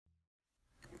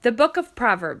The Book of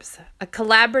Proverbs, a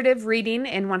collaborative reading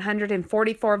in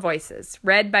 144 voices,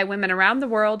 read by women around the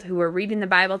world who are reading the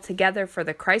Bible together for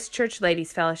the Christ Church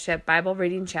Ladies Fellowship Bible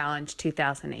Reading Challenge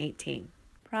 2018.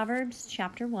 Proverbs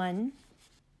chapter 1,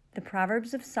 the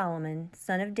Proverbs of Solomon,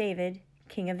 son of David,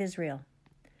 king of Israel.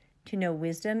 To know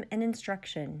wisdom and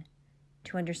instruction,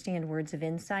 to understand words of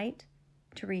insight,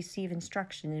 to receive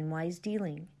instruction in wise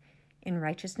dealing, in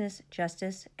righteousness,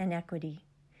 justice, and equity,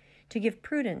 to give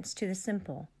prudence to the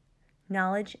simple,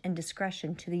 knowledge and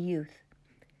discretion to the youth.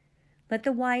 Let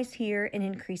the wise hear and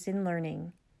increase in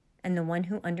learning, and the one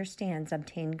who understands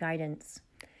obtain guidance.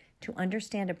 To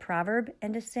understand a proverb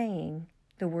and a saying,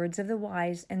 the words of the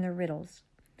wise and their riddles.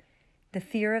 The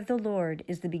fear of the Lord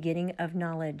is the beginning of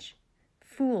knowledge.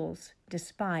 Fools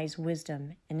despise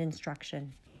wisdom and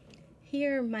instruction.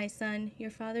 Hear, my son,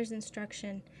 your father's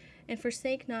instruction, and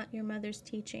forsake not your mother's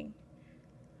teaching.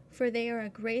 For they are a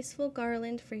graceful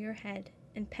garland for your head,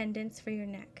 and pendants for your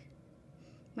neck.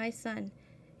 My son,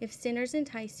 if sinners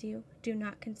entice you, do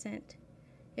not consent.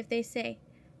 If they say,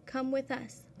 "Come with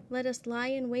us, let us lie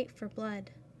in wait for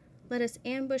blood. Let us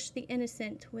ambush the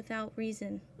innocent without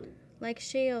reason. Like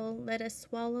Sheol, let us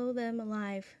swallow them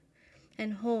alive,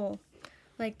 and whole,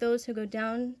 like those who go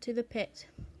down to the pit.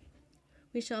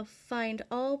 We shall find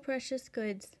all precious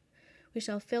goods. We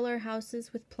shall fill our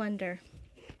houses with plunder.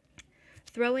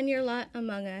 Throw in your lot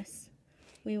among us.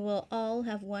 We will all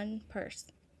have one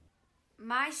purse."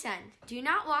 My son, do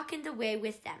not walk in the way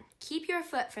with them. Keep your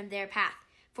foot from their path.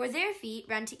 For their feet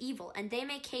run to evil, and they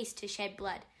make haste to shed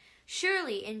blood.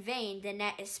 Surely in vain the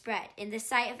net is spread in the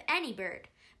sight of any bird.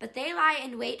 But they lie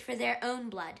in wait for their own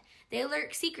blood. They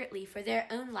lurk secretly for their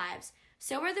own lives.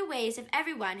 So are the ways of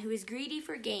everyone who is greedy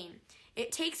for gain.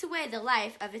 It takes away the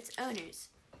life of its owners.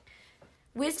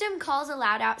 Wisdom calls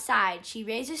aloud outside. She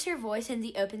raises her voice in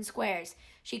the open squares.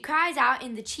 She cries out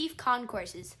in the chief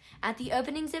concourses, at the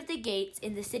openings of the gates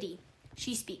in the city.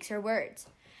 She speaks her words.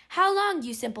 How long,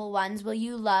 you simple ones, will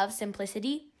you love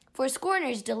simplicity? For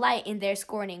scorners delight in their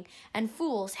scorning, and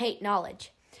fools hate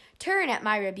knowledge. Turn at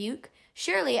my rebuke.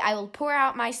 Surely I will pour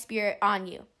out my spirit on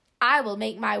you. I will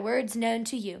make my words known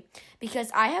to you,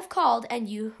 because I have called and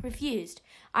you refused.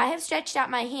 I have stretched out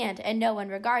my hand and no one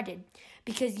regarded,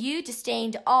 because you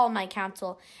disdained all my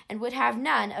counsel and would have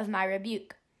none of my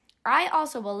rebuke. I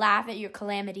also will laugh at your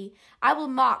calamity. I will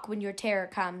mock when your terror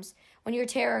comes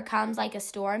like a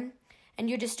storm, and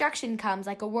your destruction comes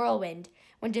like a whirlwind,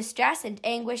 when distress and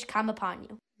anguish come upon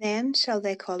you. Then shall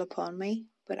they call upon me,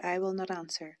 but I will not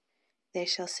answer. They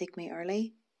shall seek me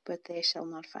early, but they shall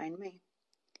not find me.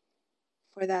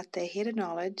 For that they hated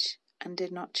knowledge, and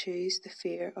did not choose the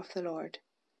fear of the Lord.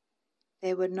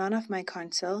 They would none of my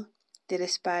counsel, they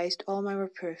despised all my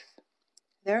reproof.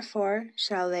 Therefore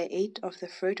shall they eat of the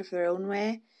fruit of their own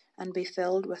way, and be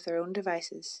filled with their own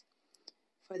devices.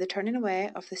 For the turning away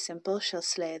of the simple shall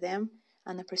slay them,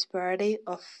 and the prosperity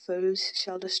of fools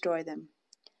shall destroy them.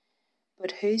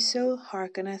 But whoso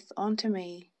hearkeneth unto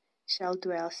me shall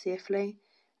dwell safely,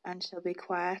 and shall be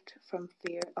quiet from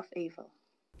fear of evil.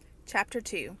 Chapter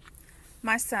 2.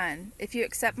 My son, if you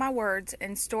accept my words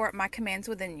and store up my commands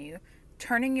within you,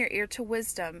 turning your ear to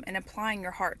wisdom and applying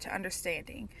your heart to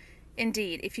understanding.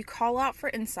 Indeed, if you call out for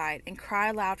insight and cry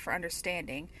aloud for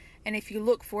understanding, and if you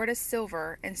look for it as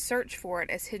silver and search for it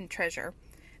as hidden treasure,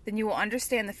 then you will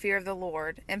understand the fear of the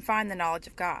Lord and find the knowledge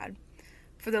of God.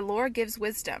 For the Lord gives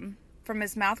wisdom. From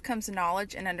his mouth comes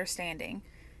knowledge and understanding.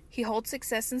 He holds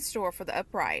success in store for the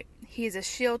upright. He is a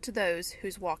shield to those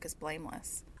whose walk is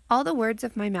blameless. All the words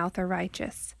of my mouth are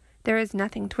righteous. There is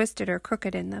nothing twisted or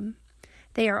crooked in them.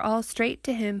 They are all straight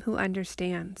to him who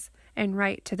understands, and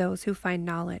right to those who find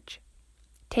knowledge.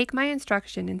 Take my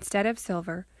instruction instead of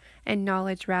silver, and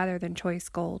knowledge rather than choice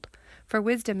gold. For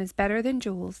wisdom is better than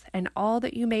jewels, and all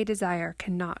that you may desire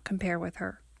cannot compare with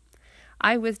her.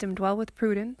 I, wisdom, dwell with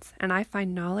prudence, and I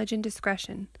find knowledge and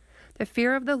discretion. The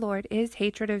fear of the Lord is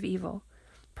hatred of evil.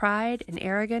 Pride and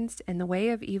arrogance and the way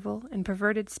of evil and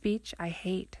perverted speech I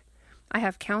hate. I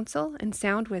have counsel and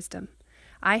sound wisdom.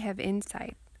 I have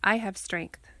insight. I have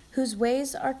strength. Whose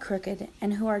ways are crooked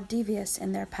and who are devious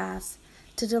in their paths,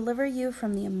 to deliver you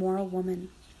from the immoral woman,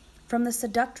 from the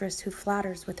seductress who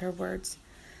flatters with her words,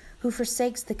 who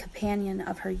forsakes the companion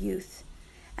of her youth,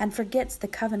 and forgets the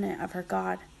covenant of her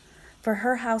God. For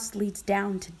her house leads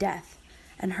down to death,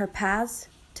 and her paths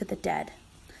to the dead.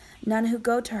 None who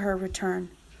go to her return,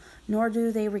 nor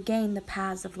do they regain the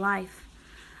paths of life.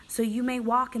 So you may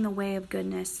walk in the way of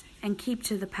goodness, and keep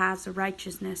to the paths of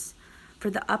righteousness. For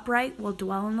the upright will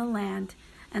dwell in the land,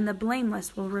 and the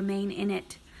blameless will remain in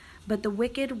it. But the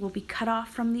wicked will be cut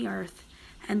off from the earth,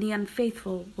 and the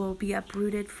unfaithful will be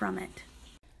uprooted from it.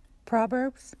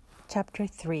 Proverbs chapter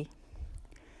 3.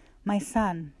 My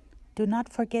son, do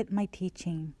not forget my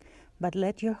teaching, but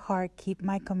let your heart keep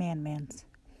my commandments.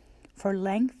 For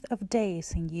length of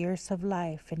days and years of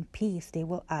life and peace they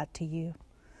will add to you.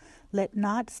 Let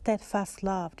not steadfast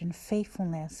love and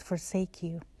faithfulness forsake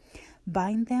you.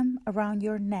 Bind them around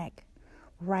your neck.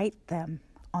 Write them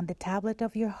on the tablet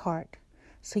of your heart,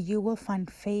 so you will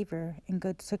find favor and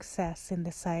good success in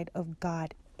the sight of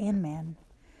God and man.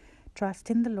 Trust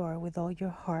in the Lord with all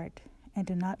your heart, and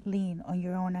do not lean on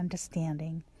your own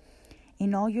understanding.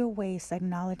 In all your ways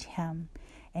acknowledge him,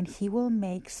 and he will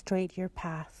make straight your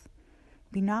path.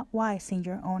 Be not wise in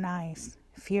your own eyes.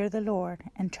 Fear the Lord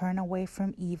and turn away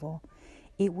from evil.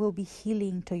 It will be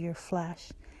healing to your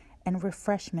flesh and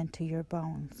refreshment to your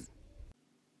bones.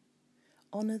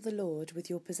 Honour the Lord with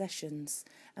your possessions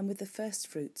and with the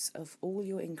firstfruits of all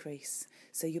your increase,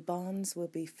 so your barns will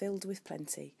be filled with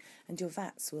plenty, and your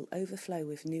vats will overflow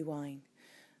with new wine.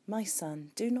 My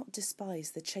son, do not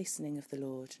despise the chastening of the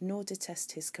Lord, nor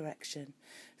detest his correction.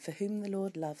 For whom the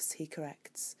Lord loves he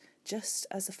corrects, just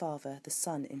as a father the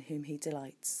son in whom he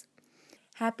delights.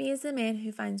 Happy is the man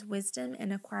who finds wisdom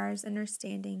and acquires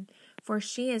understanding, for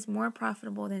she is more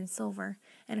profitable than silver,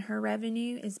 and her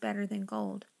revenue is better than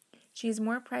gold. She is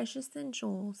more precious than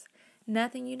jewels.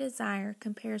 Nothing you desire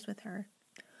compares with her.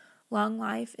 Long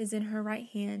life is in her right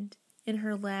hand, in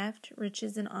her left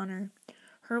riches and honor.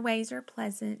 Her ways are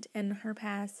pleasant, and her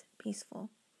paths peaceful.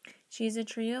 She is a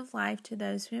tree of life to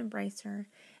those who embrace her,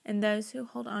 and those who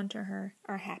hold on to her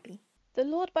are happy. The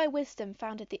Lord by wisdom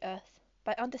founded the earth.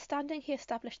 By understanding he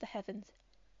established the heavens.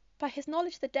 By his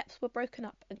knowledge the depths were broken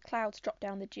up, and clouds dropped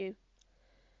down the dew.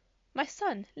 My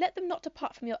son, let them not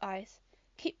depart from your eyes.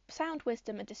 Keep sound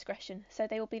wisdom and discretion, so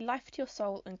they will be life to your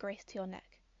soul and grace to your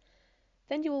neck.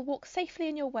 Then you will walk safely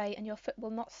in your way, and your foot will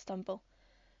not stumble.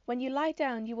 When you lie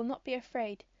down, you will not be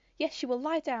afraid. Yes, you will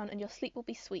lie down, and your sleep will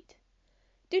be sweet.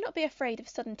 Do not be afraid of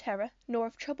sudden terror, nor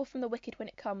of trouble from the wicked when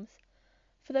it comes.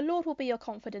 For the Lord will be your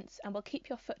confidence, and will keep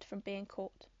your foot from being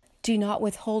caught. Do not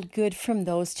withhold good from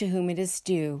those to whom it is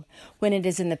due, when it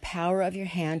is in the power of your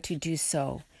hand to do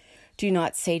so. Do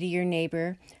not say to your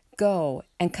neighbor, "Go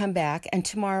and come back, and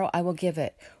tomorrow I will give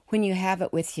it," when you have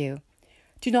it with you.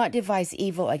 Do not devise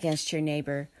evil against your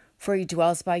neighbor, for he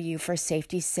dwells by you for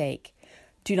safety's sake.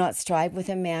 Do not strive with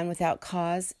a man without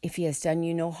cause, if he has done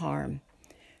you no harm.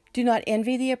 Do not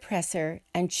envy the oppressor,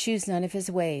 and choose none of his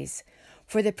ways.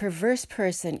 For the perverse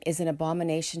person is an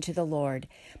abomination to the Lord,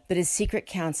 but his secret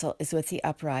counsel is with the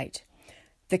upright.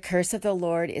 The curse of the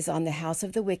Lord is on the house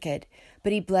of the wicked,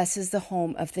 but he blesses the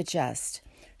home of the just.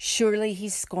 Surely he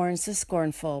scorns the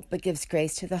scornful, but gives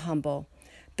grace to the humble.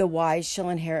 The wise shall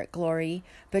inherit glory,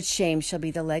 but shame shall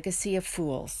be the legacy of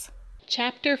fools.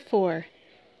 Chapter 4.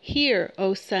 Hear,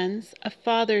 O sons, a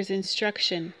father's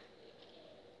instruction,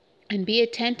 and be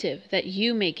attentive that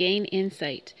you may gain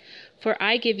insight. For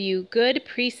I give you good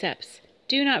precepts.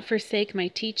 Do not forsake my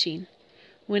teaching.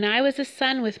 When I was a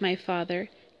son with my father,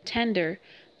 tender,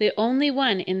 the only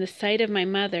one in the sight of my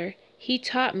mother, he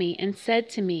taught me and said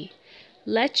to me,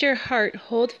 "Let your heart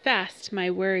hold fast my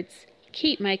words.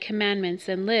 Keep my commandments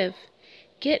and live.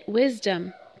 Get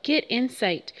wisdom, get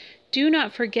insight. Do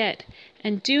not forget,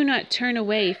 and do not turn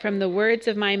away from the words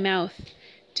of my mouth.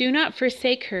 Do not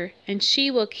forsake her, and she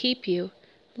will keep you.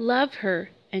 Love her,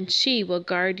 and she will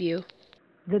guard you."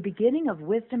 The beginning of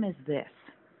wisdom is this: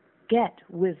 get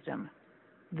wisdom,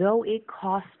 though it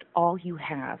cost all you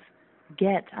have.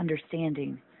 Get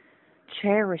understanding.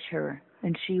 Cherish her,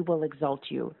 and she will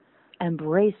exalt you.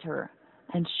 Embrace her,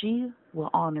 and she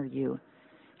will honor you.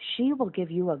 She will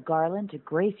give you a garland to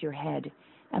grace your head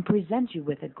and present you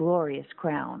with a glorious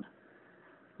crown.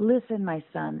 Listen, my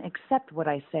son, accept what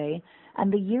I say,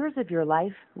 and the years of your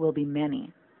life will be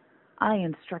many. I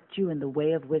instruct you in the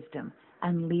way of wisdom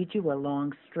and lead you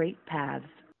along straight paths.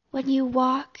 When you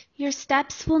walk, your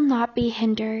steps will not be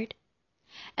hindered,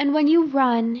 and when you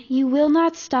run, you will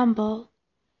not stumble.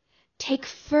 Take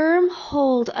firm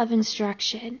hold of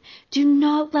instruction. Do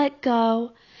not let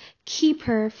go. Keep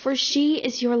her, for she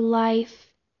is your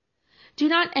life. Do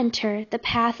not enter the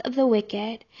path of the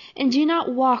wicked, and do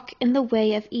not walk in the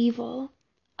way of evil.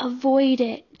 Avoid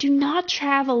it. Do not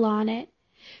travel on it.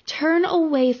 Turn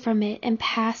away from it and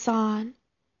pass on.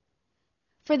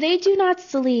 For they do not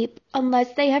sleep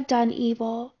unless they have done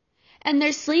evil, and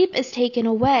their sleep is taken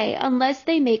away unless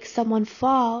they make someone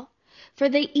fall. For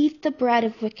they eat the bread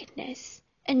of wickedness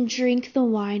and drink the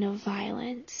wine of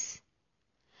violence.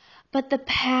 But the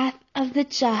path of the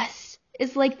just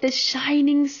is like the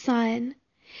shining sun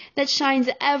that shines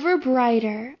ever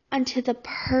brighter unto the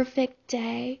perfect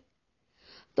day.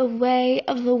 The way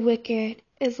of the wicked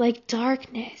is like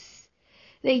darkness,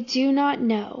 They do not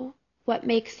know what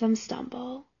makes them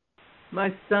stumble.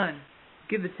 My son,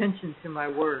 give attention to my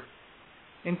words.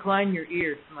 Incline your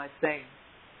ear to my sayings.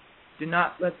 Do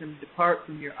not let them depart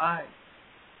from your eyes.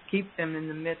 Keep them in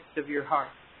the midst of your heart,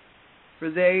 for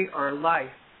they are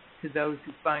life to those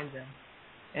who find them,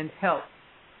 and health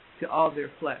to all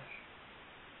their flesh.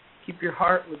 Keep your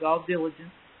heart with all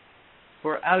diligence,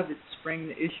 for out of it spring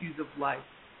the issues of life.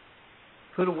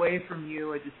 Put away from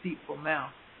you a deceitful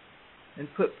mouth, and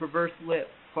put perverse lips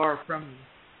far from you.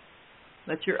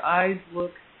 Let your eyes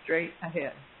look straight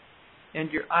ahead,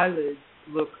 and your eyelids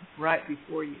look right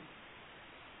before you.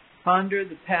 Ponder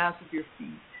the path of your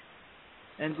feet,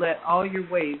 and let all your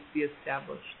ways be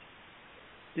established.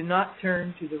 Do not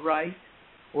turn to the right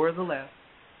or the left.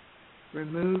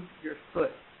 Remove your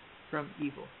foot from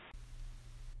evil.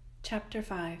 Chapter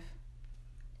 5.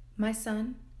 My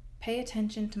son, pay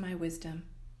attention to my wisdom.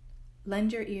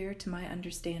 Lend your ear to my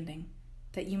understanding,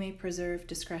 that you may preserve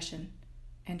discretion,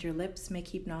 and your lips may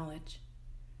keep knowledge.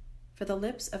 For the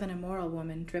lips of an immoral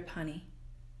woman drip honey,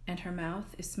 and her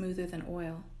mouth is smoother than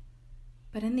oil.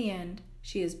 But in the end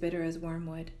she is bitter as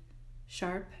wormwood,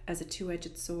 sharp as a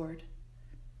two-edged sword.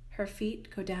 Her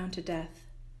feet go down to death.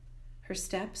 Her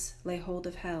steps lay hold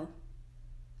of hell.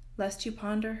 Lest you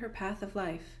ponder her path of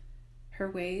life, her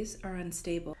ways are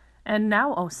unstable. And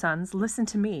now, O sons, listen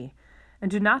to me, and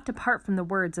do not depart from the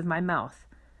words of my mouth.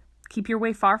 Keep your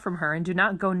way far from her, and do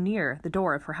not go near the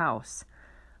door of her house,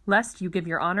 lest you give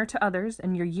your honor to others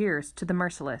and your years to the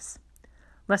merciless.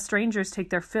 Lest strangers take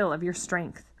their fill of your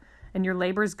strength, and your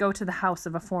labors go to the house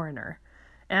of a foreigner,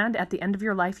 and at the end of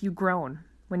your life you groan,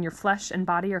 when your flesh and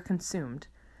body are consumed.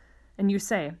 And you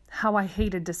say, How I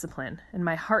hated discipline, and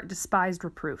my heart despised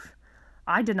reproof.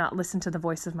 I did not listen to the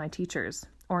voice of my teachers,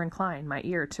 or incline my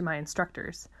ear to my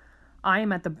instructors. I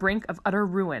am at the brink of utter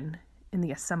ruin in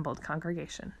the assembled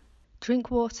congregation.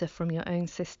 Drink water from your own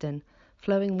cistern,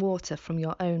 flowing water from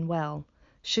your own well.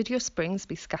 Should your springs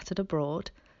be scattered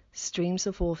abroad, streams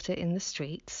of water in the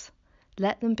streets?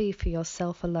 Let them be for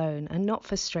yourself alone, and not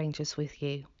for strangers with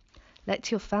you. Let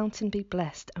your fountain be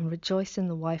blessed, and rejoice in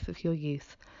the wife of your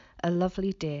youth, a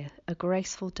lovely deer, a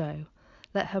graceful doe.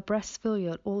 Let her breasts fill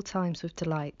you at all times with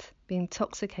delight, be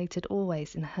intoxicated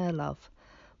always in her love.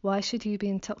 Why should you be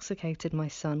intoxicated, my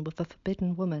son, with a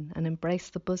forbidden woman, and embrace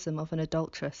the bosom of an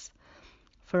adulteress?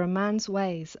 For a man's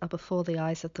ways are before the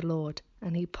eyes of the Lord,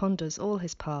 and he ponders all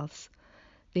his paths.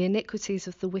 The iniquities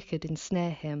of the wicked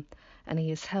ensnare him, and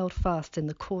he is held fast in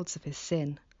the cords of his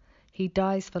sin. He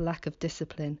dies for lack of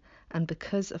discipline, and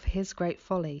because of his great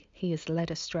folly he is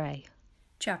led astray.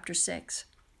 Chapter 6.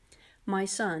 My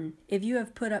son, if you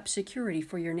have put up security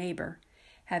for your neighbor,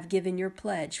 have given your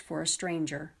pledge for a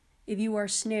stranger, if you are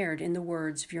snared in the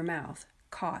words of your mouth,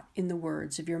 caught in the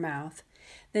words of your mouth,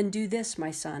 then do this,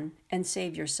 my son, and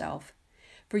save yourself.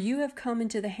 For you have come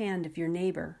into the hand of your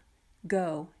neighbor.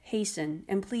 Go, hasten,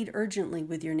 and plead urgently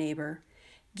with your neighbor.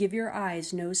 Give your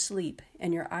eyes no sleep,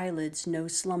 and your eyelids no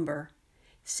slumber.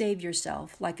 Save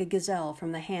yourself like a gazelle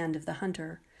from the hand of the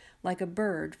hunter, like a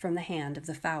bird from the hand of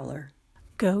the fowler.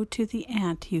 Go to the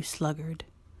ant, you sluggard.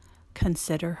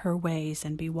 Consider her ways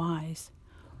and be wise,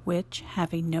 which,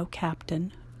 having no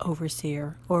captain,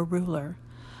 overseer, or ruler,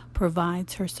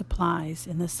 provides her supplies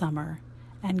in the summer,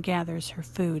 and gathers her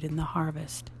food in the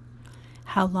harvest.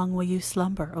 How long will you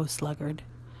slumber, O sluggard?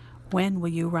 When will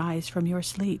you rise from your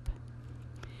sleep?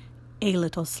 A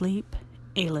little sleep,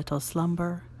 a little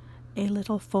slumber, a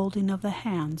little folding of the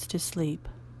hands to sleep.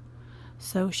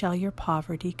 So shall your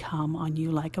poverty come on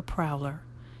you like a prowler,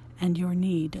 and your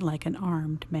need like an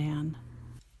armed man.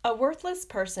 A worthless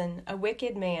person, a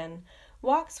wicked man,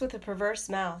 walks with a perverse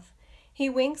mouth. He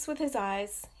winks with his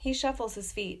eyes, he shuffles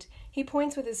his feet, he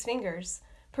points with his fingers.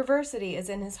 Perversity is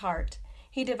in his heart.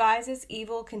 He devises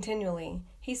evil continually.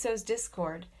 He sows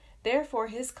discord. Therefore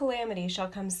his calamity shall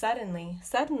come suddenly.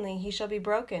 Suddenly he shall be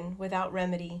broken without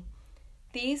remedy.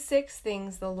 These 6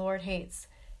 things the Lord hates.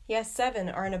 Yes, 7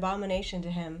 are an abomination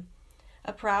to him.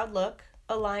 A proud look,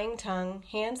 a lying tongue,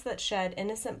 hands that shed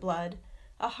innocent blood,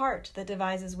 a heart that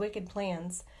devises wicked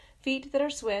plans, feet that are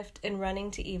swift in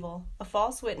running to evil, a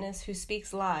false witness who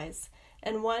speaks lies,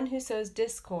 and one who sows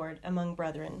discord among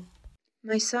brethren.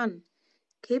 My son,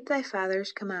 keep thy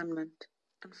father's commandment,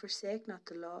 and forsake not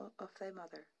the law of thy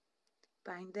mother.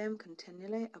 Bind them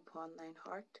continually upon thine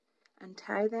heart, and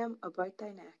tie them about thy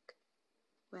neck.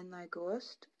 When thou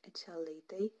goest, it shall lead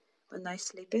thee. When thou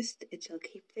sleepest, it shall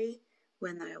keep thee.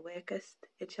 When thou awakest,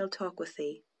 it shall talk with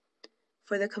thee.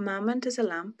 For the commandment is a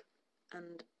lamp,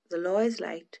 and the law is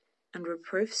light, and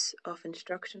reproofs of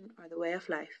instruction are the way of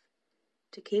life,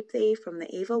 to keep thee from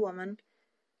the evil woman,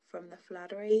 from the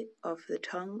flattery of the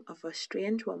tongue of a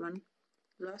strange woman.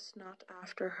 Lust not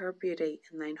after her beauty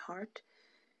in thine heart,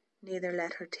 neither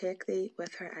let her take thee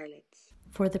with her eyelids.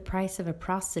 For the price of a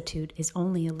prostitute is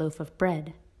only a loaf of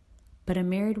bread, but a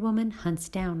married woman hunts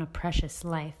down a precious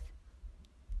life.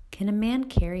 Can a man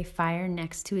carry fire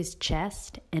next to his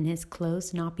chest and his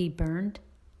clothes not be burned?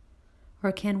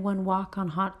 Or can one walk on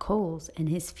hot coals and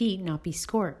his feet not be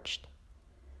scorched?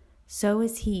 So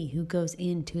is he who goes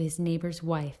in to his neighbor's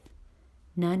wife.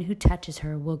 None who touches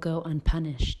her will go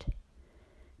unpunished.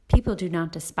 People do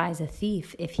not despise a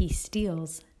thief if he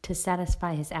steals to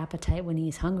satisfy his appetite when he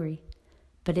is hungry.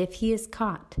 But if he is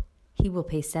caught, he will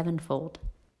pay sevenfold.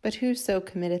 But whoso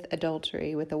committeth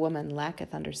adultery with a woman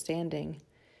lacketh understanding.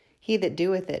 He that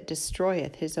doeth it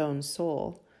destroyeth his own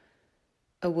soul.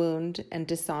 A wound and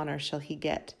dishonor shall he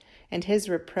get, and his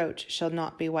reproach shall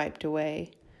not be wiped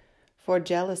away. For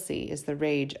jealousy is the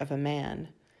rage of a man.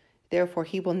 Therefore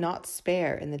he will not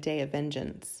spare in the day of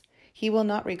vengeance. He will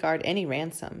not regard any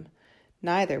ransom,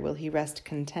 neither will he rest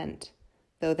content,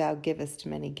 though thou givest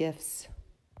many gifts.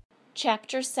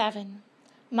 Chapter 7.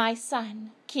 My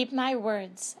son, keep my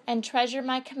words, and treasure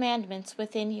my commandments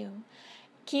within you.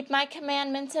 Keep my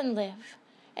commandments and live,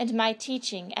 and my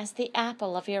teaching as the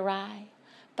apple of your eye.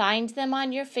 Bind them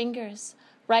on your fingers,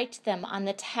 write them on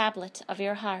the tablet of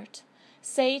your heart.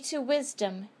 Say to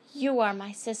wisdom, you are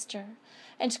my sister,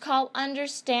 and call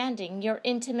understanding your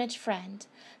intimate friend,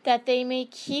 that they may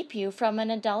keep you from an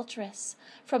adulteress,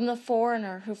 from the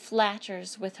foreigner who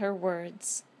flatters with her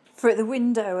words. For at the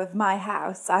window of my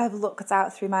house I have looked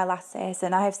out through my lattice,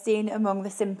 and I have seen among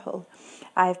the simple,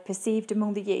 I have perceived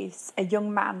among the youths, a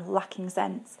young man lacking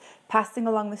sense, passing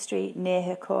along the street near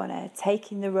her corner,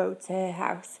 taking the road to her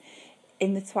house,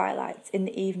 in the twilight, in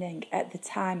the evening, at the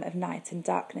time of night and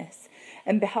darkness.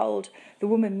 And behold, the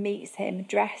woman meets him,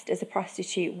 dressed as a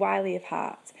prostitute, wily of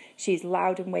heart. She is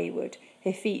loud and wayward.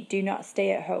 Her feet do not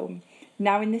stay at home.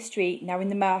 Now in the street, now in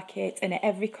the market, and at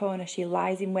every corner she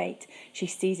lies in wait. She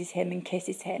seizes him and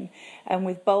kisses him. And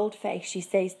with bold face she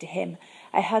says to him,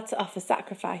 I had to offer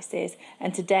sacrifices,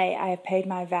 and today I have paid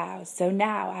my vows. So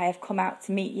now I have come out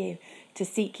to meet you, to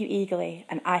seek you eagerly,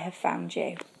 and I have found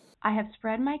you. I have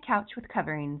spread my couch with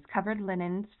coverings, covered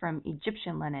linens from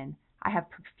Egyptian linen. I have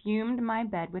perfumed my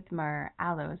bed with myrrh,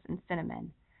 aloes, and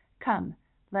cinnamon. Come,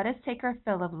 let us take our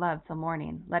fill of love till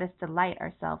morning. Let us delight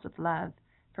ourselves with love.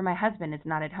 For my husband is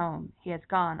not at home. He has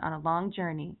gone on a long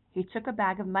journey. He took a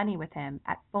bag of money with him.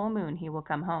 At full moon he will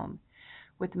come home.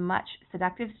 With much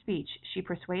seductive speech she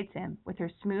persuades him. With her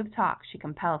smooth talk she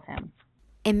compels him.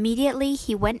 Immediately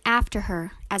he went after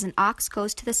her, as an ox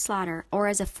goes to the slaughter, or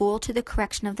as a fool to the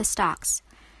correction of the stocks,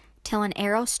 till an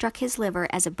arrow struck his liver,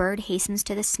 as a bird hastens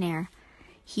to the snare.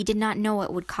 He did not know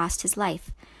it would cost his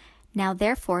life. Now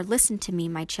therefore listen to me,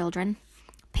 my children.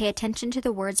 Pay attention to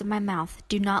the words of my mouth.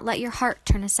 Do not let your heart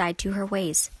turn aside to her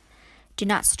ways. Do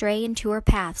not stray into her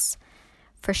paths,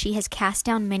 for she has cast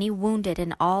down many wounded,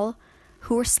 and all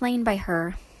who were slain by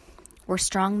her were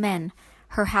strong men.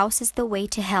 Her house is the way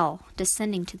to hell,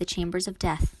 descending to the chambers of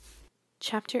death.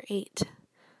 Chapter 8.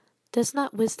 Does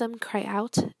not wisdom cry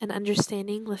out, and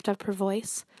understanding lift up her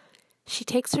voice? She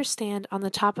takes her stand on the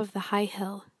top of the high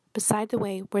hill, beside the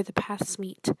way where the paths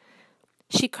meet.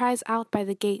 She cries out by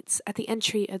the gates, at the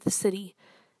entry of the city,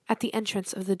 at the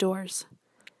entrance of the doors.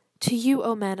 To you,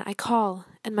 O men, I call,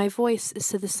 and my voice is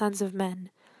to the sons of men.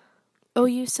 O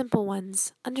you simple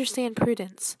ones, understand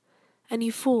prudence, and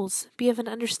you fools, be of an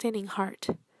understanding heart.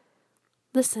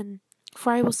 Listen,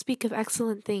 for I will speak of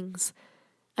excellent things,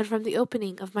 and from the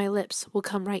opening of my lips will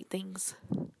come right things.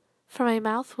 For my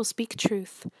mouth will speak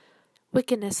truth.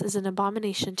 Wickedness is an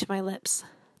abomination to my lips.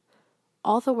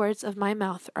 All the words of my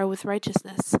mouth are with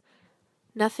righteousness.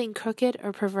 Nothing crooked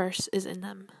or perverse is in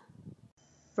them.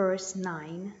 Verse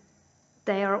 9.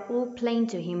 They are all plain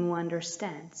to him who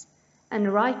understands,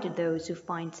 and right to those who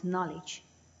find knowledge.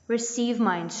 Receive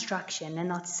my instruction, and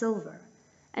not silver,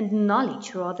 and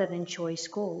knowledge rather than choice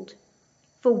gold.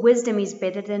 For wisdom is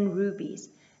better than rubies,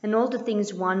 and all the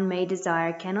things one may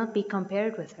desire cannot be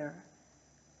compared with her.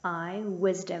 I,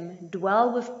 wisdom,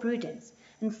 dwell with prudence,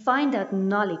 and find out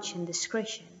knowledge and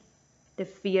discretion. The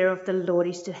fear of the Lord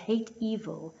is to hate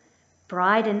evil,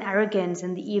 pride and arrogance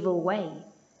and the evil way,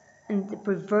 and the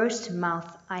perverse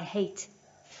mouth I hate.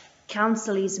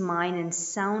 Counsel is mine and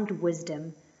sound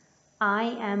wisdom. I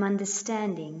am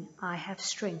understanding, I have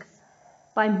strength.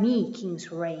 By me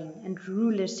kings reign, and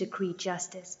rulers decree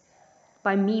justice.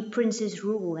 By me princes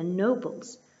rule, and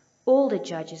nobles, all the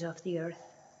judges of the earth.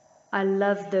 I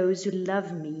love those who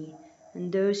love me,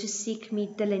 and those who seek me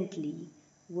diligently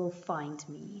will find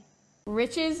me.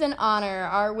 Riches and honor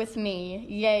are with me,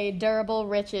 yea, durable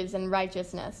riches and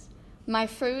righteousness. My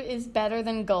fruit is better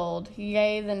than gold,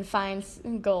 yea, than fine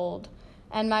gold,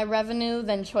 and my revenue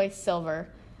than choice silver.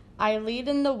 I lead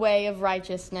in the way of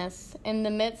righteousness, in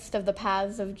the midst of the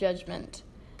paths of judgment,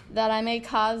 that I may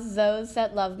cause those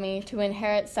that love me to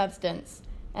inherit substance,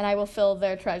 and I will fill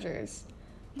their treasures.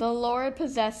 The Lord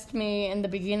possessed me in the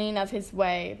beginning of his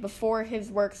way, before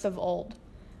his works of old.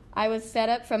 I was set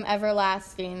up from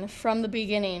everlasting, from the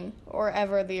beginning, or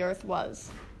ever the earth was.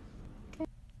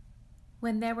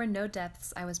 When there were no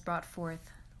depths, I was brought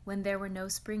forth, when there were no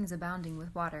springs abounding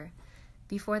with water.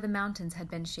 Before the mountains had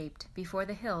been shaped, before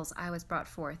the hills I was brought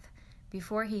forth,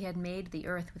 before he had made the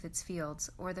earth with its fields,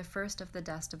 or the first of the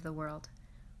dust of the world.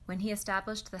 When he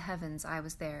established the heavens, I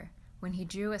was there. When he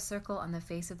drew a circle on the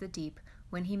face of the deep,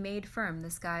 when he made firm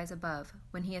the skies above,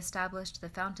 when he established the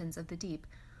fountains of the deep,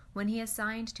 when he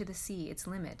assigned to the sea its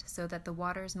limit, so that the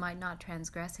waters might not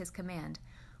transgress his command,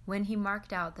 when he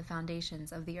marked out the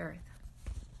foundations of the earth.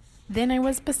 Then I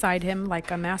was beside him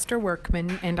like a master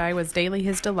workman, and I was daily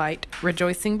his delight,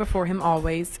 rejoicing before him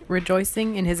always,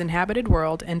 rejoicing in his inhabited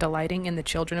world, and delighting in the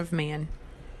children of man.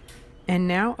 And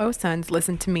now, O sons,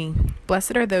 listen to me.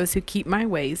 Blessed are those who keep my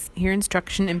ways, hear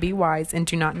instruction, and be wise, and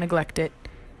do not neglect it.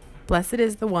 Blessed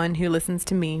is the one who listens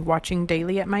to me, watching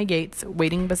daily at my gates,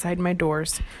 waiting beside my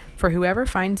doors. For whoever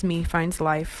finds me finds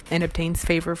life, and obtains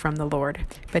favor from the Lord.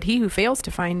 But he who fails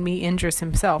to find me injures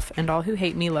himself, and all who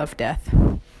hate me love death.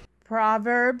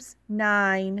 Proverbs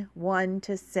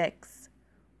 9:1-6.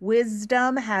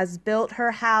 Wisdom has built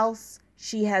her house.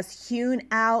 She has hewn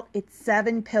out its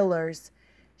 7 pillars.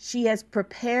 She has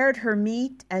prepared her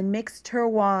meat and mixed her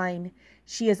wine.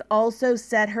 She has also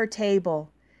set her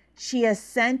table. She has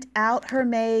sent out her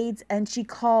maids, and she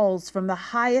calls from the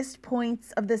highest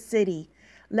points of the city.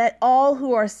 Let all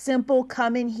who are simple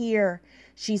come in here,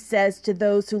 she says to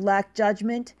those who lack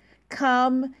judgment.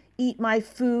 Come, eat my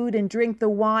food and drink the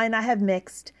wine I have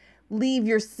mixed. Leave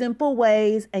your simple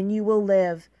ways, and you will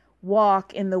live.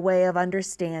 Walk in the way of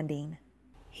understanding.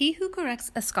 He who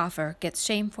corrects a scoffer gets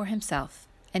shame for himself,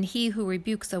 and he who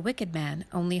rebukes a wicked man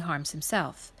only harms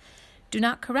himself. Do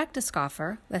not correct a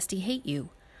scoffer, lest he hate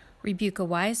you. Rebuke a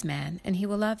wise man, and he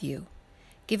will love you.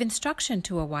 Give instruction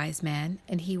to a wise man,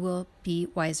 and he will be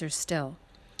wiser still.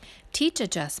 Teach a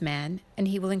just man, and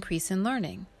he will increase in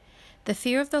learning. The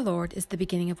fear of the Lord is the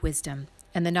beginning of wisdom,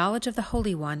 and the knowledge of the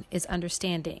Holy One is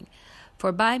understanding.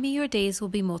 For by me your days will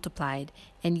be multiplied,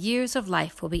 and years of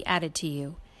life will be added to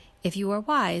you. If you are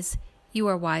wise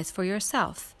for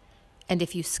yourself, and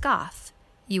if you scoff,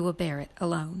 you will bear it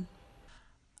alone.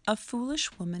 A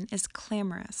foolish woman is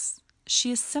clamorous.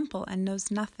 She is simple and knows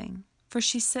nothing, for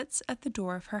she sits at the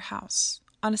door of her house,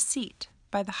 on a seat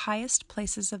by the highest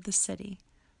places of the city,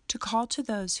 to call to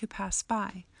those who pass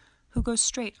by, who go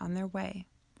straight on their way.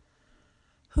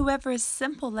 Whoever is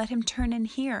simple, let him turn and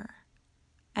hear.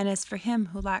 And as for him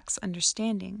who lacks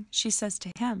understanding, she says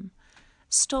to him,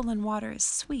 stolen water is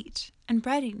sweet, and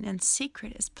bread eaten in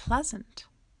secret is pleasant.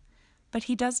 But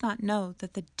he does not know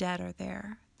that the dead are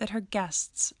there, that her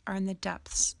guests are in the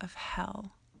depths of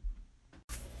hell.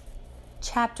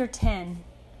 Chapter 10.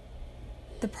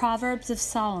 The Proverbs of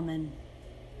Solomon.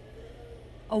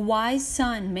 A wise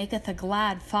son maketh a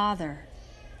glad father,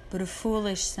 but a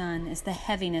foolish son is the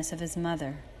heaviness of his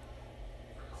mother.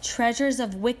 Treasures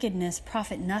of wickedness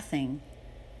profit nothing,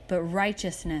 but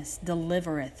righteousness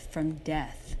delivereth from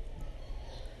death.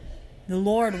 The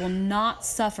Lord will not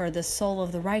suffer the soul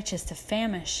of the righteous to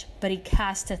famish, but he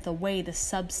casteth away the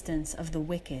substance of the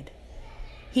wicked.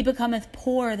 He becometh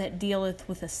poor that dealeth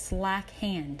with a slack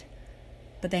hand,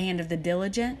 but the hand of the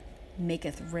diligent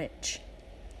maketh rich.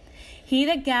 He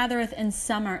that gathereth in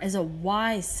summer is a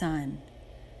wise son,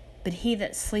 but he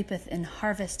that sleepeth in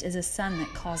harvest is a son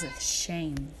that causeth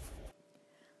shame.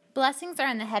 Blessings are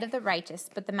in the head of the righteous,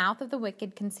 but the mouth of the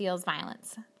wicked conceals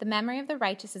violence. The memory of the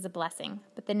righteous is a blessing,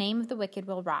 but the name of the wicked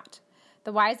will rot.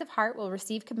 The wise of heart will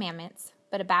receive commandments,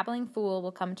 but a babbling fool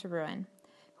will come to ruin.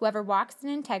 Whoever walks in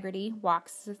integrity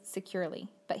walks securely,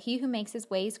 but he who makes his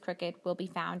ways crooked will be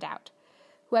found out.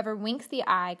 Whoever winks the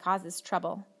eye causes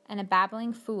trouble, and a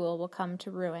babbling fool will come to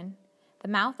ruin. The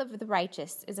mouth of the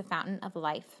righteous is a fountain of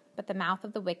life, but the mouth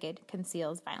of the wicked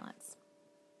conceals violence.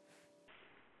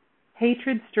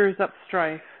 Hatred stirs up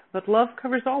strife, but love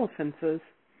covers all offenses.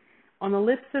 On the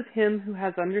lips of him who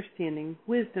has understanding,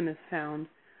 wisdom is found,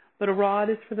 but a rod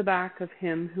is for the back of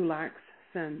him who lacks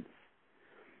sense.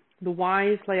 The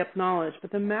wise lay up knowledge,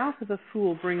 but the mouth of a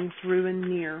fool brings ruin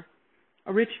near.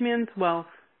 A rich man's wealth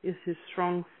is his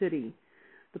strong city.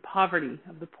 The poverty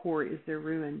of the poor is their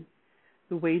ruin.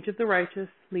 The wage of the righteous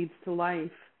leads to life.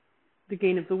 the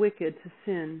gain of the wicked to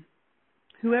sin.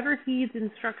 Whoever heeds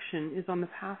instruction is on the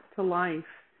path to life,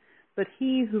 but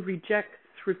he who rejects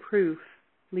reproof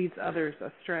leads others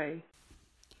astray.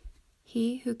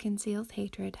 He who conceals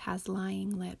hatred has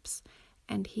lying lips,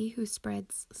 and he who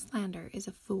spreads slander is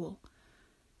a fool.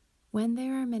 When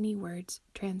there are many words,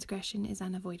 transgression is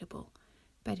unavoidable,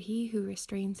 but he who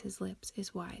restrains his lips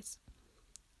is wise.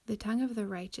 The tongue of the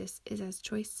righteous is as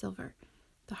choice silver,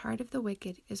 the heart of the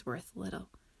wicked is worth little.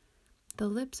 The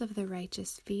lips of the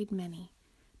righteous feed many,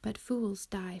 but fools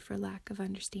die for lack of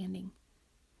understanding.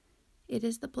 It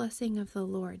is the blessing of the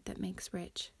Lord that makes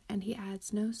rich, and he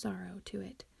adds no sorrow to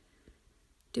it.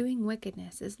 Doing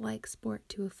wickedness is like sport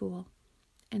to a fool,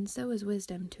 and so is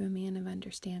wisdom to a man of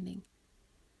understanding.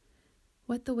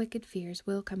 What the wicked fears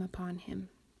will come upon him,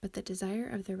 but the desire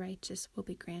of the righteous will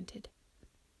be granted.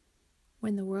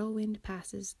 When the whirlwind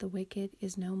passes, the wicked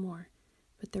is no more,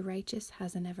 but the righteous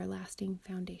has an everlasting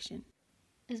foundation.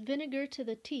 As vinegar to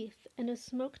the teeth, and as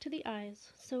smoke to the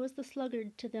eyes, so is the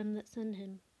sluggard to them that send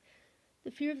him.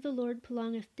 The fear of the Lord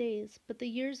prolongeth days, but the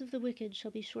years of the wicked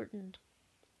shall be shortened.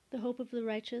 The hope of the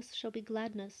righteous shall be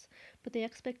gladness, but the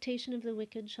expectation of the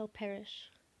wicked shall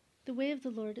perish. The way of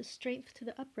the Lord is strength to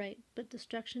the upright, but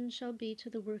destruction shall be to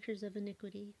the workers of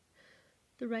iniquity.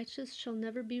 The righteous shall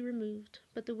never be removed,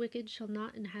 but the wicked shall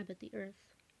not inhabit the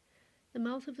earth. The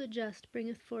mouth of the just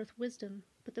bringeth forth wisdom,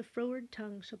 but the froward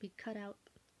tongue shall be cut out.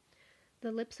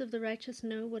 The lips of the righteous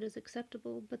know what is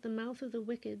acceptable, but the mouth of the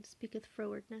wicked speaketh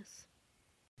frowardness.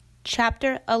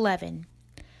 Chapter 11.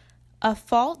 A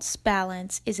false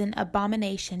balance is an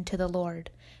abomination to the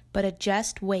Lord, but a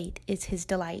just weight is his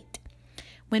delight.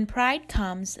 When pride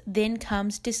comes, then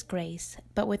comes disgrace,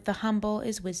 but with the humble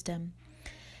is wisdom.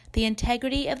 The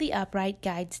integrity of the upright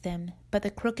guides them, but the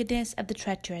crookedness of the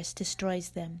treacherous destroys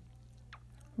them.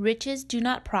 Riches do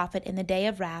not profit in the day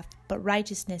of wrath, but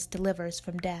righteousness delivers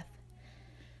from death.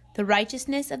 The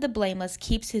righteousness of the blameless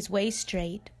keeps his way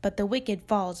straight, but the wicked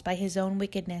falls by his own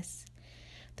wickedness.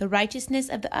 The righteousness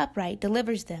of the upright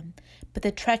delivers them, but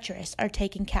the treacherous are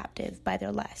taken captive by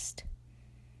their lust.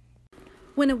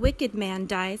 When a wicked man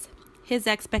dies, his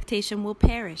expectation will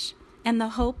perish, and the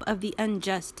hope of the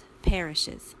unjust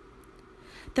perishes.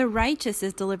 The righteous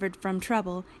is delivered from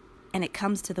trouble, and it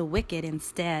comes to the wicked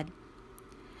instead.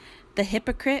 The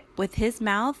hypocrite with his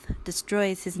mouth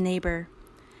destroys his neighbor,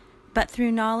 but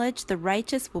through knowledge the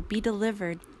righteous will be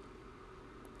delivered.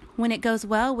 When it goes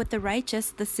well with the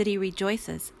righteous, the city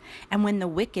rejoices, and when the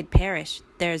wicked perish,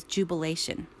 there is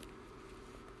jubilation.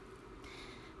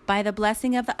 By the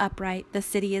blessing of the upright, the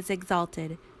city is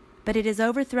exalted, but it is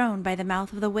overthrown by the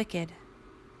mouth of the wicked.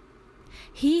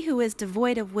 He who is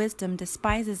devoid of wisdom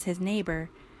despises his neighbor,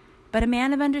 but a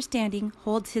man of understanding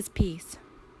holds his peace.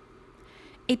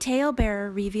 A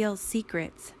talebearer reveals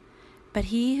secrets, but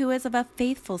he who is of a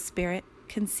faithful spirit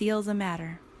conceals a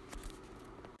matter.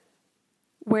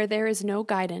 Where there is no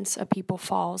guidance, a people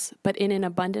falls, but in an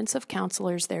abundance of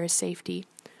counselors there is safety.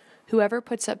 Whoever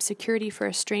puts up security for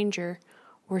a stranger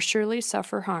will surely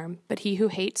suffer harm, but he who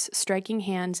hates striking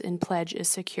hands in pledge is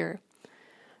secure.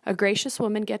 A gracious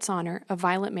woman gets honor, a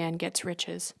violent man gets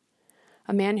riches.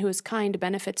 A man who is kind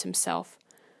benefits himself,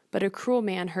 but a cruel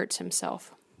man hurts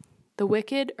himself. The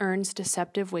wicked earns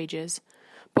deceptive wages,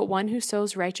 but one who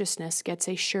sows righteousness gets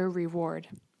a sure reward.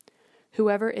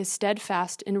 Whoever is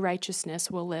steadfast in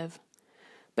righteousness will live,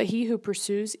 but he who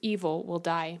pursues evil will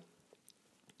die.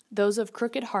 Those of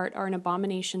crooked heart are an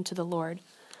abomination to the Lord,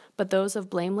 but those of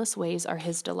blameless ways are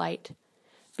his delight.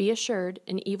 Be assured,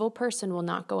 an evil person will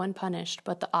not go unpunished,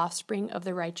 but the offspring of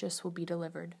the righteous will be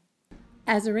delivered.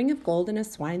 As a ring of gold in a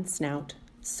swine's snout,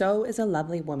 so is a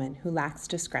lovely woman who lacks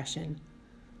discretion.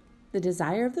 The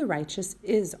desire of the righteous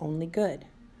is only good,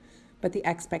 but the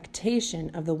expectation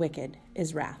of the wicked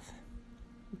is wrath.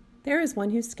 There is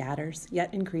one who scatters,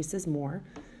 yet increases more,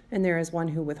 and there is one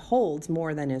who withholds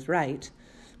more than is right,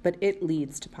 but it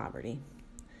leads to poverty.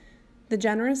 The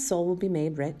generous soul will be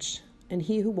made rich, and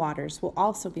he who waters will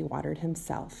also be watered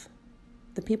himself.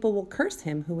 The people will curse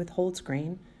him who withholds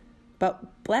grain,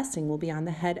 but blessing will be on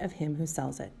the head of him who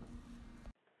sells it.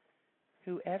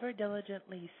 Whoever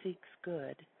diligently seeks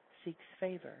good seeks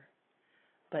favor,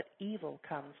 but evil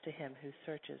comes to him who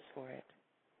searches for it.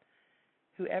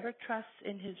 Whoever trusts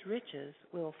in his riches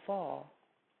will fall,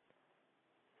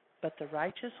 but the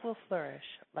righteous will flourish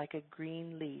like a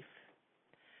green leaf.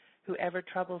 Whoever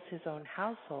troubles his own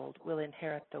household will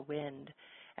inherit the wind,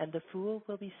 and the fool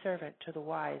will be servant to the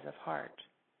wise of heart.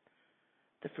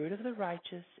 The fruit of the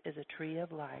righteous is a tree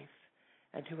of life,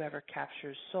 and whoever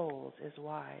captures souls is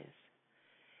wise.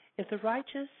 If the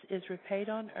righteous is repaid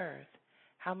on earth,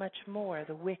 how much more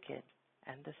the wicked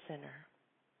and the sinner?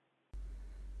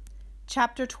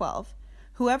 Chapter 12.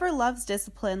 Whoever loves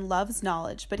discipline loves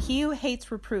knowledge, but he who hates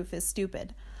reproof is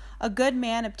stupid. A good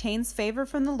man obtains favor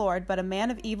from the Lord, but a man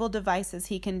of evil devices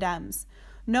he condemns.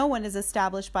 No one is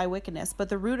established by wickedness, but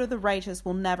the root of the righteous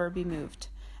will never be moved.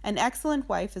 An excellent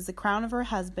wife is the crown of her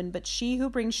husband, but she who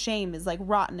brings shame is like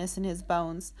rottenness in his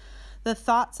bones. The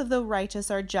thoughts of the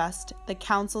righteous are just, the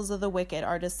counsels of the wicked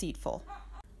are deceitful.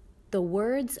 The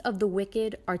words of the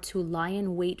wicked are to lie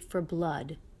in wait for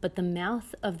blood, but the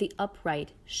mouth of the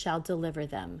upright shall deliver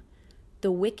them.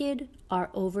 The wicked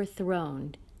are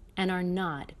overthrown and are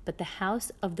not, but the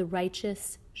house of the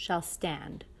righteous shall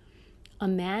stand. A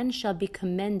man shall be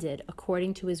commended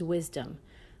according to his wisdom,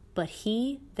 but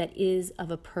he that is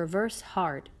of a perverse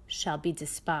heart shall be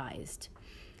despised.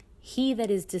 He that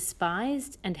is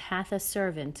despised and hath a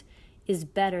servant is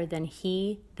better than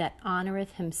he that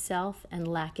honoureth himself and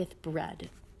lacketh bread.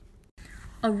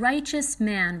 A righteous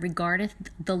man regardeth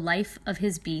the life of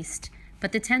his beast,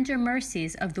 but the tender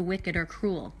mercies of the wicked are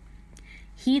cruel.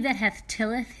 He that hath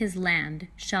tilleth his land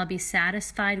shall be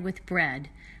satisfied with bread,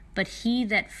 but he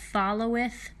that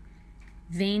followeth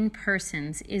vain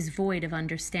persons is void of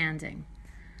understanding.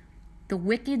 The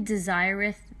wicked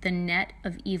desireth the net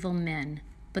of evil men,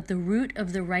 but the root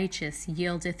of the righteous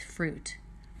yieldeth fruit.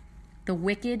 The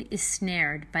wicked is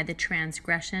snared by the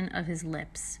transgression of his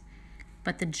lips,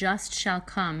 but the just shall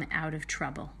come out of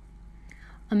trouble.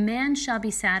 A man shall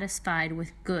be satisfied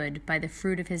with good by the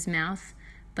fruit of his mouth,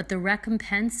 but the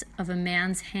recompense of a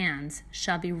man's hands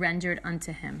shall be rendered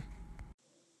unto him.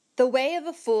 The way of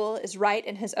a fool is right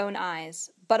in his own eyes,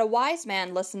 but a wise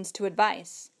man listens to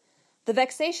advice. The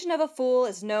vexation of a fool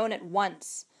is known at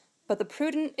once, but the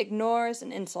prudent ignores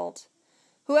an insult.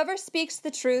 Whoever speaks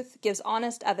the truth gives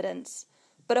honest evidence,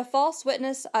 but a false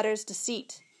witness utters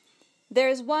deceit. There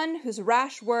is one whose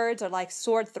rash words are like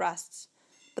sword thrusts,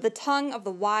 but the tongue of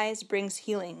the wise brings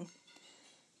healing.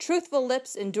 Truthful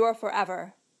lips endure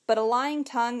forever, but a lying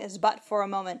tongue is but for a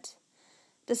moment.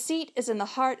 Deceit is in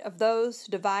the heart of those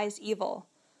who devise evil,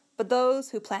 but those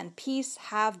who plan peace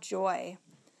have joy.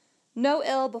 No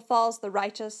ill befalls the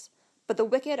righteous, but the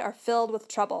wicked are filled with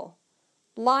trouble.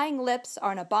 Lying lips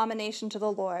are an abomination to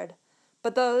the Lord,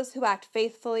 but those who act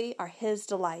faithfully are his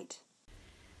delight.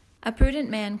 A prudent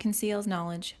man conceals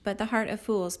knowledge, but the heart of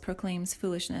fools proclaims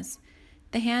foolishness.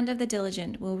 The hand of the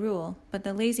diligent will rule, but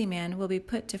the lazy man will be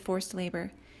put to forced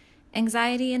labor.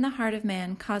 Anxiety in the heart of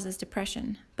man causes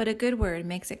depression, but a good word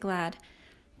makes it glad.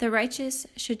 The righteous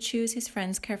should choose his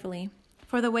friends carefully,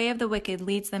 for the way of the wicked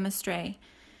leads them astray.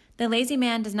 The lazy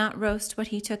man does not roast what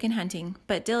he took in hunting,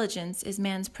 but diligence is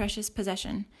man's precious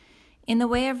possession. In the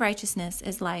way of righteousness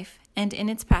is life, and in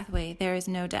its pathway there is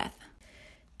no death.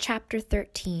 Chapter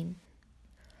 13.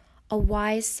 A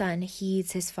wise son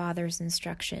heeds his father's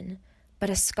instruction, but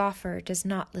a scoffer does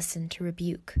not listen to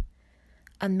rebuke.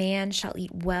 A man shall eat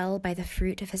well by the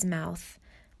fruit of his mouth,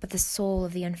 but the soul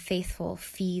of the unfaithful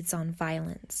feeds on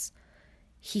violence.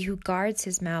 He who guards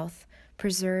his mouth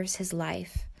preserves his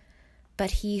life, but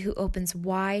he who opens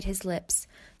wide his lips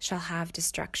shall have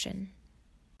destruction.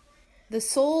 The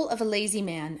soul of a lazy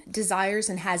man desires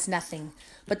and has nothing,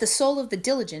 but the soul of the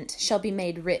diligent shall be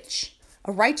made rich.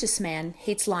 A righteous man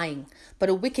hates lying, but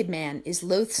a wicked man is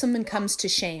loathsome and comes to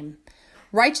shame.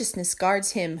 Righteousness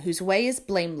guards him whose way is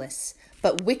blameless,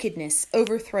 but wickedness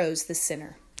overthrows the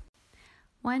sinner.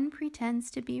 One pretends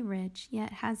to be rich,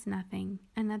 yet has nothing.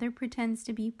 Another pretends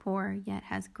to be poor, yet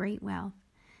has great wealth.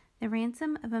 The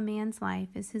ransom of a man's life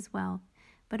is his wealth,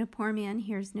 but a poor man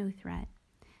hears no threat.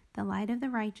 The light of the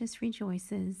righteous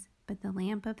rejoices, but the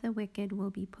lamp of the wicked will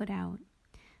be put out.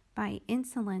 By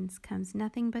insolence comes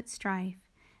nothing but strife,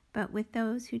 but with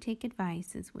those who take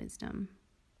advice is wisdom.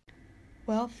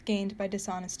 Wealth gained by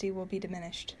dishonesty will be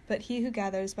diminished, but he who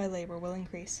gathers by labor will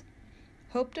increase.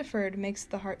 Hope deferred makes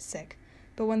the heart sick,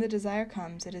 but when the desire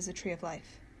comes, it is a tree of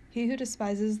life. He who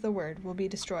despises the word will be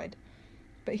destroyed,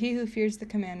 but he who fears the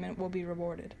commandment will be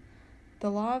rewarded. The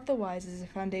law of the wise is a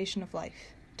foundation of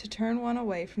life, to turn one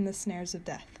away from the snares of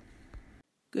death.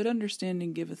 Good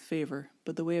understanding giveth favor,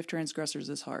 but the way of transgressors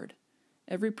is hard.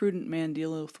 Every prudent man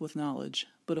dealeth with knowledge,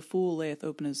 but a fool layeth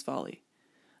open his folly.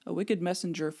 A wicked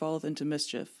messenger falleth into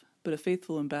mischief, but a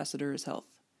faithful ambassador is health.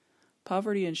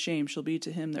 Poverty and shame shall be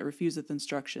to him that refuseth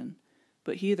instruction,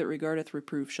 but he that regardeth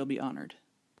reproof shall be honored.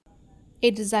 A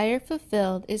desire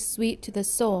fulfilled is sweet to the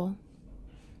soul,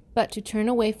 but to turn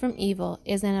away from evil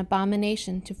is an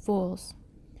abomination to fools.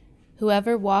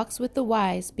 Whoever walks with the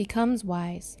wise becomes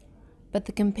wise, but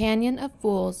the companion of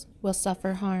fools will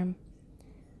suffer harm.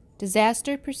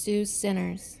 Disaster pursues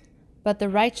sinners, but the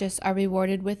righteous are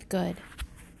rewarded with good.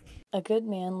 A good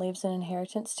man leaves an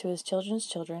inheritance to his children's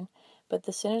children, but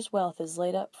the sinner's wealth is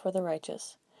laid up for the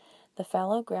righteous. The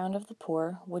fallow ground of the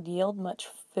poor would yield much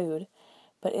food,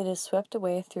 but it is swept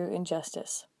away through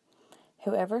injustice.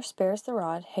 Whoever spares the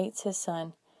rod hates his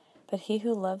son, but he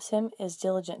who loves him is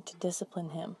diligent to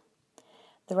discipline him.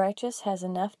 The righteous has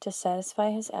enough to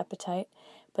satisfy his appetite,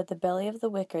 but the belly of the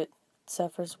wicked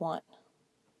suffers want.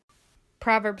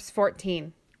 Proverbs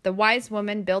 14. The wise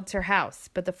woman builds her house,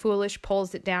 but the foolish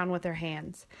pulls it down with her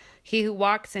hands. He who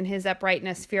walks in his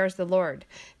uprightness fears the Lord,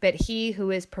 but he who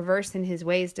is perverse in his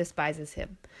ways despises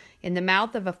him. In the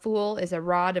mouth of a fool is a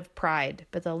rod of pride,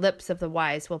 but the lips of the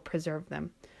wise will preserve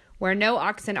them. Where no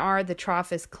oxen are, the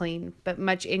trough is clean, but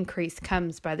much increase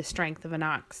comes by the strength of an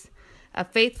ox. A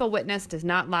faithful witness does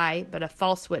not lie, but a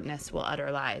false witness will utter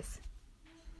lies.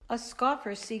 A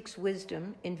scoffer seeks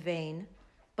wisdom in vain,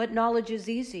 but knowledge is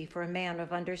easy for a man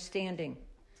of understanding.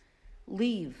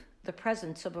 Leave the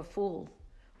presence of a fool,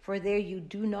 for there you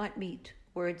do not meet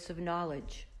words of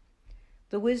knowledge.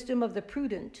 The wisdom of the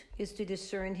prudent is to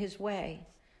discern his way,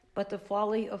 but the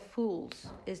folly of fools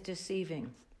is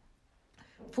deceiving.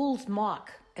 Fools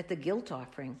mock at the guilt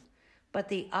offering, but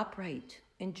the upright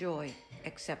enjoy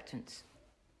acceptance.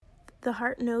 The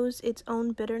heart knows its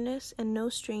own bitterness, and no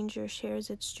stranger shares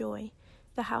its joy.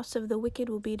 The house of the wicked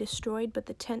will be destroyed, but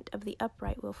the tent of the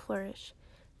upright will flourish.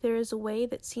 There is a way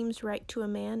that seems right to a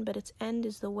man, but its end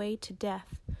is the way to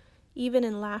death. Even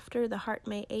in laughter the heart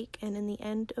may ache, and in the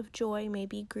end of joy may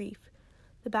be grief.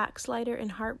 The backslider in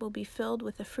heart will be filled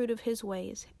with the fruit of his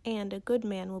ways, and a good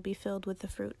man will be filled with the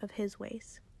fruit of his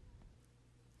ways.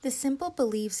 The simple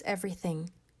believes everything,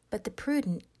 but the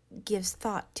prudent gives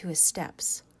thought to his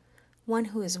steps. One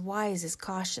who is wise is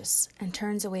cautious and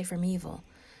turns away from evil,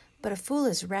 but a fool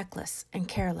is reckless and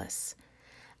careless.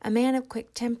 A man of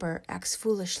quick temper acts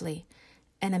foolishly,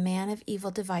 and a man of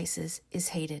evil devices is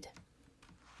hated.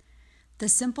 The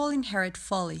simple inherit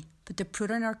folly, but the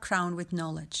prudent are crowned with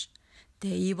knowledge.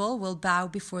 The evil will bow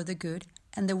before the good,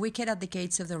 and the wicked at the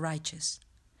gates of the righteous.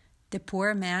 The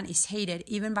poor man is hated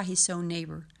even by his own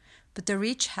neighbor, but the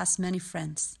rich has many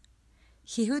friends.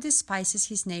 He who despises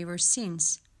his neighbor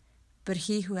sins, but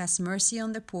he who has mercy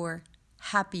on the poor,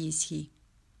 happy is he.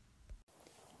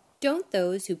 Don't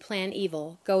those who plan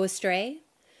evil go astray?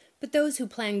 But those who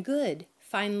plan good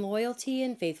find loyalty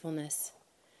and faithfulness.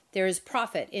 There is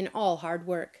profit in all hard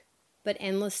work, but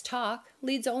endless talk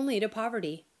leads only to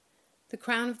poverty. The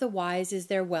crown of the wise is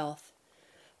their wealth,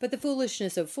 but the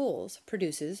foolishness of fools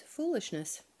produces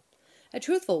foolishness. A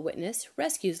truthful witness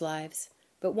rescues lives,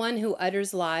 but one who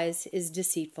utters lies is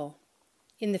deceitful.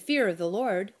 In the fear of the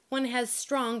Lord, one has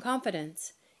strong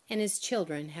confidence, and his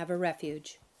children have a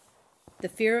refuge. The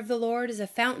fear of the Lord is a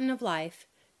fountain of life,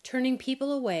 turning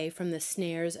people away from the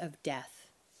snares of death.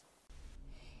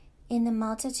 In the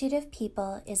multitude of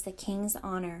people is the king's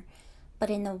honor, but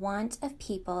in the want of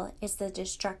people is the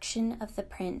destruction of the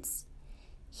prince.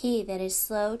 He that is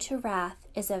slow to wrath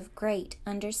is of great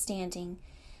understanding,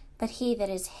 but he that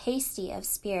is hasty of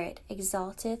spirit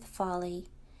exalteth folly.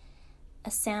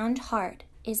 A sound heart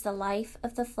is the life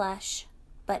of the flesh,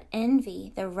 but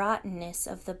envy the rottenness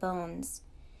of the bones.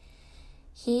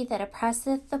 He that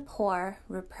oppresseth the poor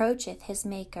reproacheth his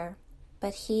Maker,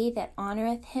 but he that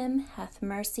honoureth him hath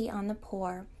mercy on the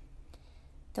poor.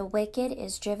 The wicked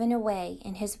is driven away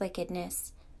in his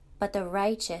wickedness, but the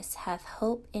righteous hath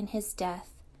hope in his death.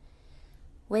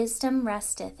 Wisdom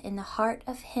resteth in the heart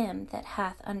of him that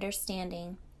hath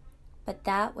understanding, but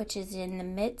that which is in the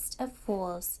midst of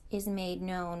fools is made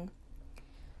known.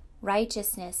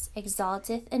 Righteousness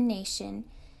exalteth a nation,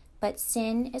 but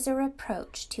sin is a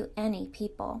reproach to any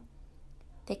people.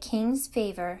 The king's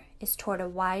favor is toward a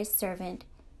wise servant,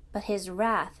 but his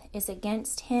wrath is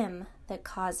against him that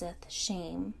causeth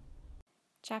shame.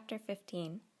 Chapter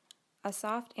 15. A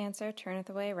soft answer turneth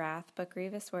away wrath, but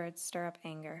grievous words stir up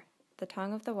anger. The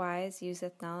tongue of the wise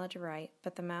useth knowledge aright,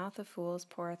 but the mouth of fools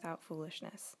poureth out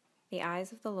foolishness. The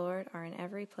eyes of the Lord are in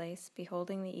every place,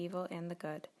 beholding the evil and the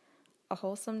good. A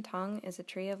wholesome tongue is a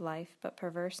tree of life, but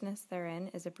perverseness therein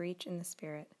is a breach in the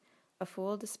spirit. A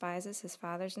fool despises his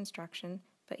father's instruction,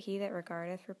 but he that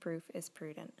regardeth reproof is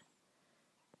prudent.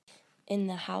 In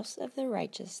the house of the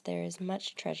righteous there is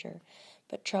much treasure,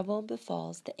 but trouble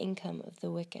befalls the income of the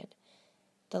wicked.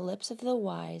 The lips of the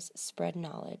wise spread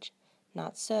knowledge,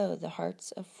 not so the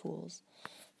hearts of fools.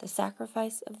 The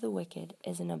sacrifice of the wicked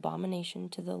is an abomination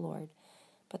to the Lord,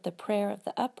 but the prayer of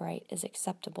the upright is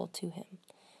acceptable to him.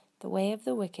 The way of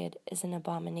the wicked is an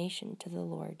abomination to the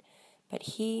Lord, but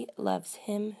he loves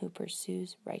him who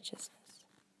pursues righteousness.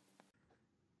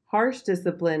 Harsh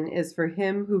discipline is for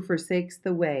him who forsakes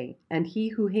the way, and he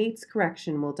who hates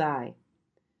correction will die.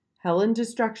 Hell and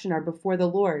destruction are before the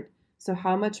Lord, so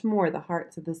how much more the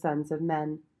hearts of the sons of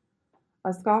men?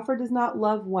 A scoffer does not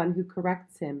love one who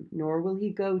corrects him, nor will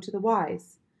he go to the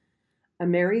wise. A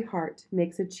merry heart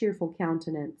makes a cheerful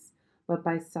countenance, but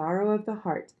by sorrow of the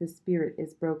heart the spirit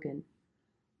is broken.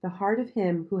 The heart of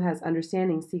him who has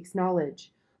understanding seeks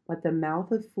knowledge, but the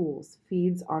mouth of fools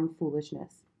feeds on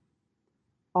foolishness.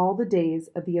 All the days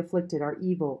of the afflicted are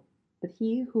evil, but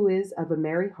he who is of a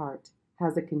merry heart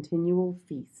has a continual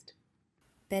feast.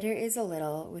 Better is a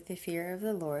little with the fear of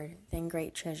the Lord than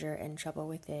great treasure and trouble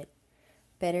with it.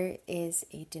 Better is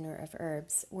a dinner of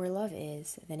herbs where love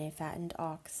is than a fattened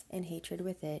ox and hatred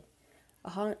with it. A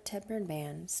hot-tempered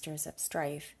man stirs up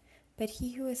strife, but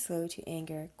he who is slow to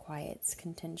anger quiets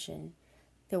contention.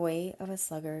 The way of a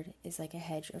sluggard is like a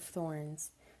hedge of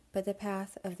thorns, but the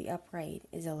path of the upright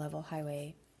is a level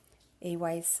highway. A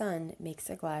wise son makes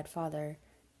a glad father,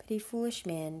 but a foolish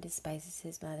man despises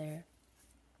his mother.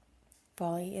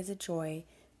 Folly is a joy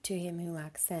to him who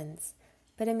lacks sense,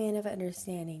 but a man of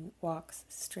understanding walks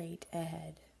straight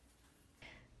ahead.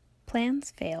 Plans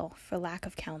fail for lack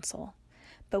of counsel,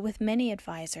 but with many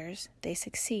advisers they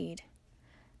succeed.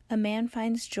 A man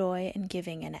finds joy in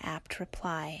giving an apt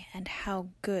reply, and how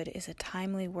good is a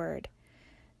timely word.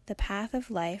 The path of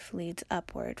life leads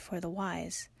upward for the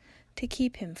wise, to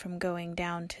keep him from going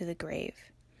down to the grave.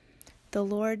 The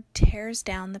Lord tears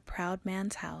down the proud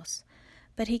man's house,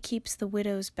 but he keeps the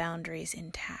widow's boundaries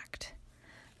intact.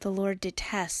 The Lord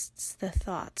detests the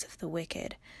thoughts of the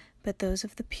wicked, but those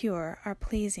of the pure are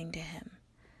pleasing to him.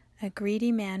 A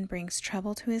greedy man brings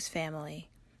trouble to his family,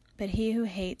 but he who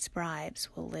hates bribes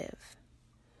will live.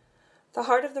 The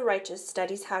heart of the righteous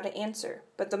studies how to answer,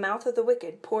 but the mouth of the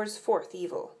wicked pours forth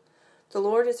evil. The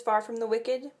Lord is far from the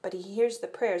wicked, but he hears the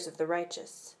prayers of the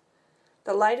righteous.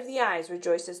 The light of the eyes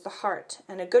rejoices the heart,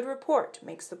 and a good report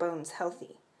makes the bones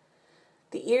healthy.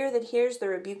 The ear that hears the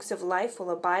rebukes of life will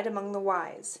abide among the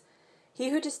wise. He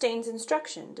who disdains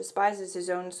instruction despises his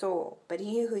own soul, but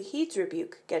he who heeds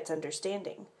rebuke gets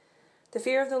understanding. The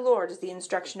fear of the Lord is the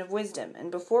instruction of wisdom,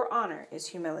 and before honor is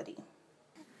humility.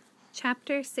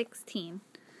 Chapter 16.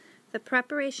 The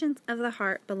preparations of the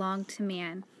heart belong to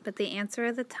man, but the answer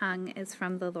of the tongue is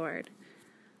from the Lord.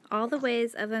 All the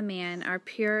ways of a man are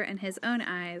pure in his own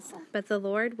eyes, but the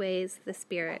Lord weighs the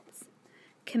spirits.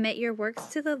 Commit your works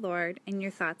to the Lord, and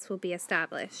your thoughts will be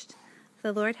established.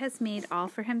 The Lord has made all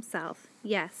for himself,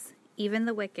 yes, even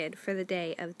the wicked for the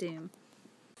day of doom.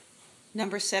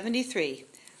 Number 73.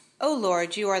 O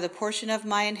Lord, you are the portion of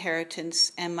my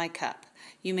inheritance and my cup.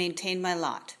 You maintain my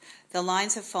lot. The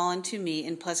lines have fallen to me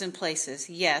in pleasant places.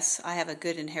 Yes, I have a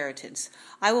good inheritance.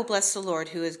 I will bless the Lord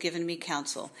who has given me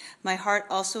counsel. My heart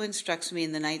also instructs me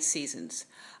in the night seasons.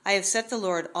 I have set the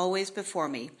Lord always before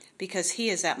me. Because he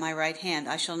is at my right hand,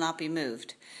 I shall not be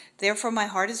moved. Therefore my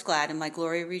heart is glad and my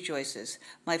glory rejoices.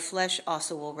 My flesh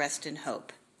also will rest in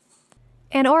hope.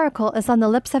 An oracle is on the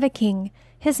lips of a king.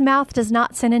 His mouth does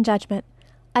not sin in judgment.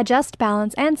 A just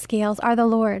balance and scales are the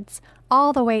Lord's.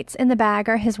 All the weights in the bag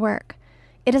are his work.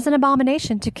 It is an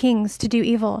abomination to kings to do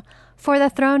evil, for the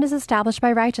throne is established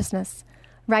by righteousness.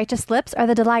 Righteous lips are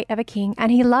the delight of a king,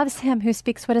 and he loves him who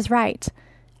speaks what is right.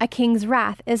 A king's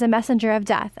wrath is a messenger of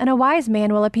death, and a wise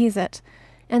man will appease it.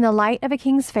 In the light of a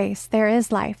king's face there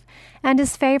is life, and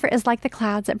his favor is like the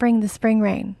clouds that bring the spring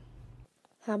rain.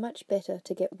 How much better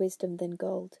to get wisdom than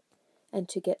gold, and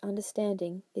to get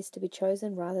understanding is to be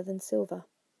chosen rather than silver.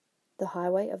 The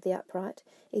highway of the upright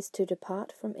is to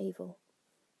depart from evil.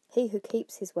 He who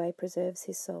keeps his way preserves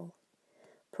his soul.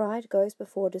 Pride goes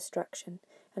before destruction,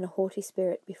 and a haughty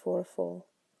spirit before a fall.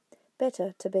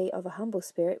 Better to be of a humble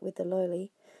spirit with the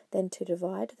lowly than to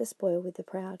divide the spoil with the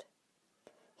proud.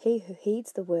 He who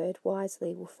heeds the word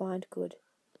wisely will find good,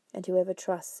 and whoever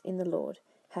trusts in the Lord,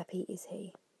 happy is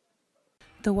he.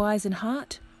 The wise in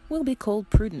heart will be called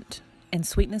prudent, and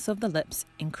sweetness of the lips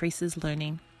increases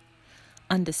learning.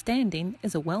 Understanding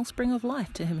is a wellspring of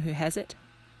life to him who has it,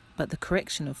 but the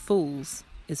correction of fools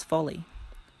is folly.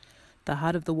 The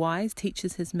heart of the wise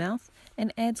teaches his mouth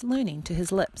and adds learning to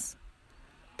his lips.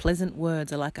 Pleasant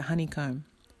words are like a honeycomb,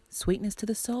 sweetness to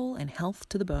the soul and health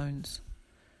to the bones.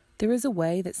 There is a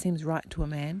way that seems right to a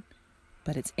man,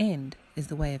 but its end is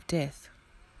the way of death.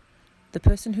 The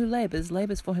person who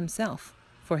labours for himself,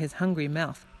 for his hungry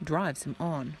mouth drives him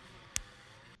on.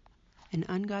 An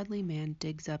ungodly man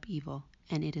digs up evil,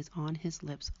 and it is on his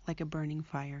lips like a burning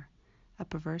fire. A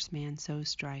perverse man sows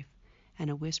strife, and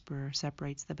a whisperer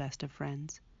separates the best of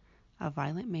friends. A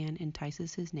violent man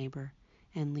entices his neighbor,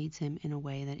 and leads him in a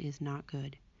way that is not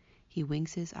good. He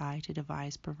winks his eye to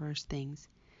devise perverse things.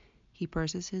 He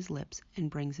purses his lips and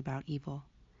brings about evil.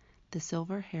 The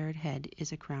silver-haired head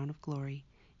is a crown of glory,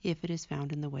 if it is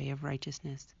found in the way of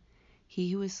righteousness.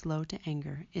 He who is slow to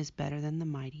anger is better than the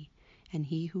mighty, and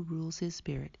he who rules his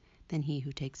spirit than he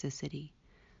who takes a city.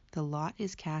 The lot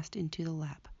is cast into the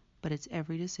lap, but its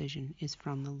every decision is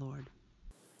from the Lord.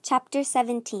 Chapter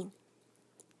 17.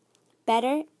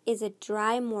 Better is a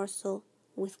dry morsel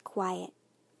with quiet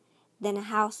than a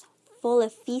house full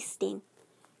of feasting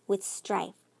with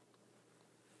strife.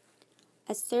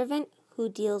 A servant who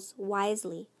deals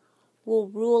wisely will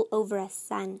rule over a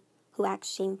son who acts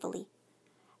shamefully,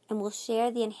 and will share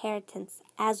the inheritance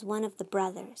as one of the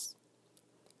brothers.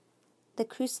 The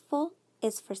crucible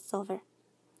is for silver,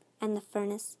 and the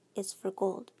furnace is for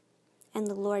gold, and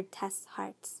the Lord tests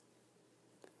hearts.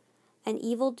 An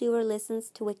evildoer listens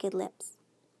to wicked lips,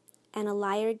 and a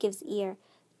liar gives ear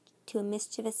to a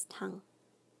mischievous tongue.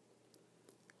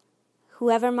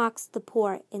 Whoever mocks the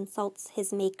poor insults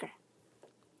his Maker.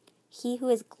 He who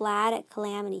is glad at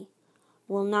calamity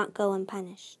will not go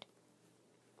unpunished.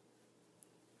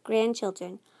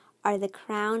 Grandchildren are the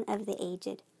crown of the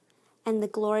aged, and the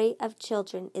glory of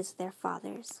children is their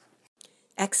fathers.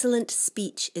 Excellent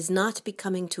speech is not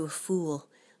becoming to a fool,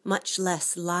 much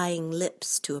less lying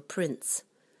lips to a prince.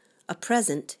 A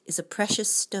present is a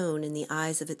precious stone in the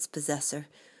eyes of its possessor.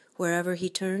 Wherever he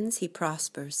turns, he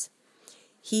prospers.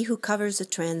 He who covers a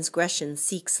transgression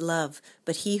seeks love,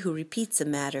 but he who repeats a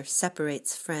matter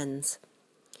separates friends.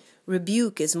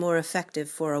 Rebuke is more effective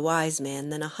for a wise man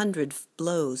than 100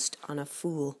 blows on a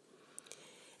fool.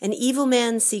 An evil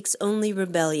man seeks only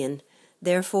rebellion,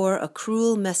 therefore a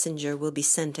cruel messenger will be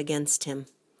sent against him.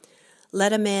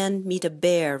 Let a man meet a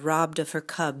bear robbed of her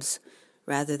cubs,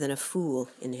 rather than a fool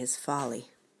in his folly.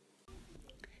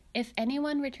 If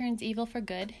anyone returns evil for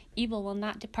good, evil will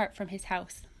not depart from his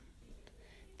house.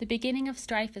 The beginning of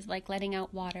strife is like letting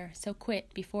out water, so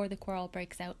quit before the quarrel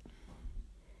breaks out.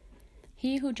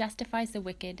 He who justifies the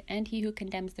wicked and he who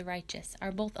condemns the righteous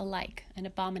are both alike an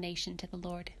abomination to the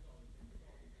Lord.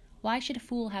 Why should a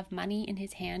fool have money in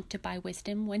his hand to buy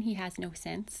wisdom when he has no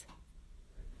sense?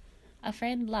 A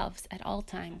friend loves at all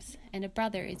times, and a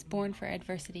brother is born for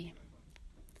adversity.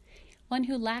 One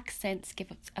who lacks sense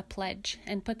gives a pledge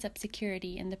and puts up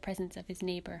security in the presence of his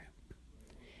neighbor.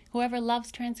 Whoever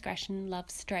loves transgression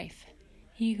loves strife.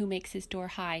 He who makes his door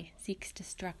high seeks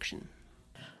destruction.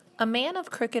 A man of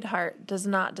crooked heart does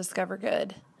not discover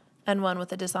good, and one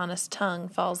with a dishonest tongue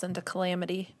falls into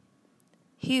calamity.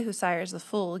 He who sires a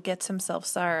fool gets himself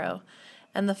sorrow,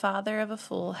 and the father of a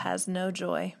fool has no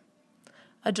joy.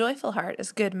 A joyful heart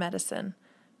is good medicine,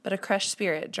 but a crushed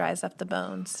spirit dries up the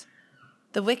bones.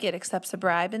 The wicked accepts a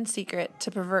bribe in secret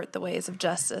to pervert the ways of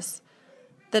justice.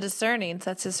 The discerning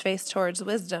sets his face towards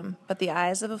wisdom, but the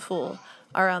eyes of a fool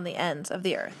are on the ends of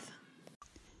the earth.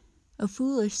 A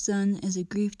foolish son is a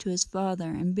grief to his father,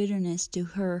 and bitterness to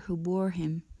her who bore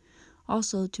him.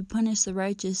 Also, to punish the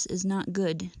righteous is not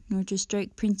good, nor to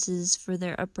strike princes for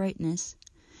their uprightness.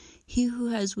 He who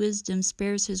has wisdom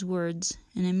spares his words,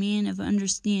 and a man of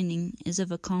understanding is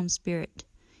of a calm spirit.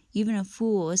 Even a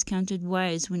fool is counted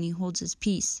wise when he holds his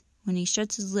peace. When he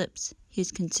shuts his lips, he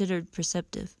is considered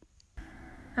perceptive.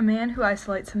 A man who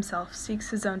isolates himself seeks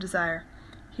his own desire.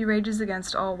 He rages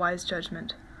against all wise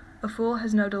judgment. A fool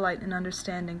has no delight in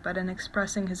understanding, but in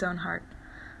expressing his own heart.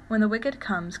 When the wicked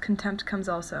comes, contempt comes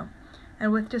also,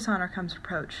 and with dishonor comes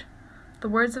reproach. The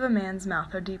words of a man's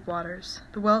mouth are deep waters.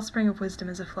 The wellspring of wisdom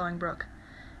is a flowing brook.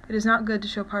 It is not good to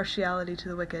show partiality to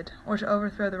the wicked, or to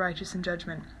overthrow the righteous in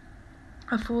judgment.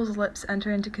 A fool's lips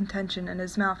enter into contention, and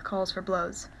his mouth calls for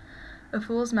blows. A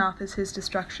fool's mouth is his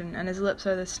destruction, and his lips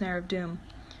are the snare of doom.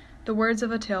 The words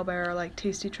of a talebearer are like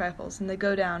tasty trifles, and they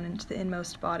go down into the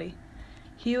inmost body.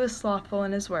 He who is slothful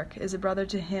in his work is a brother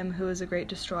to him who is a great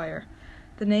destroyer.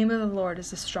 The name of the Lord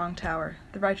is a strong tower.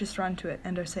 The righteous run to it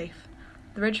and are safe.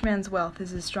 The rich man's wealth is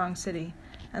his strong city,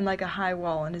 and like a high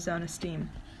wall in his own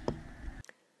esteem.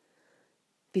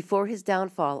 Before his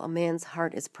downfall, a man's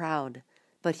heart is proud,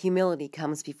 but humility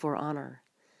comes before honor.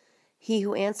 He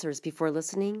who answers before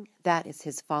listening, that is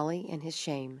his folly and his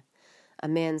shame. A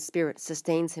man's spirit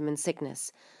sustains him in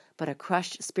sickness, but a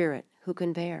crushed spirit who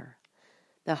can bear?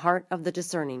 The heart of the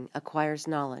discerning acquires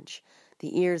knowledge.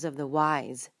 The ears of the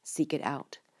wise seek it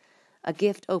out. A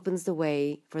gift opens the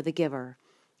way for the giver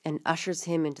and ushers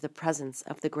him into the presence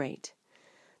of the great.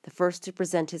 The first to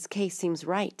present his case seems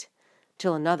right,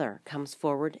 till another comes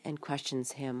forward and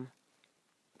questions him.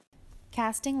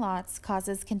 Casting lots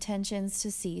causes contentions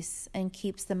to cease and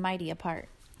keeps the mighty apart.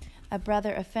 A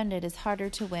brother offended is harder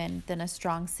to win than a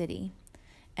strong city,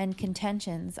 and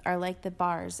contentions are like the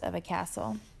bars of a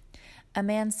castle. A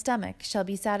man's stomach shall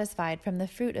be satisfied from the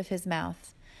fruit of his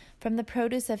mouth. From the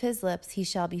produce of his lips he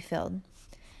shall be filled.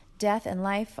 Death and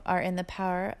life are in the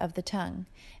power of the tongue,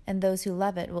 and those who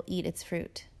love it will eat its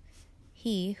fruit.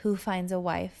 He who finds a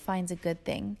wife finds a good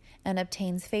thing and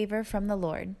obtains favor from the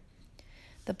Lord.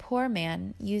 The poor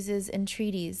man uses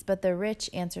entreaties, but the rich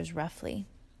answers roughly.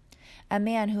 A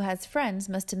man who has friends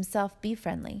must himself be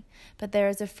friendly, but there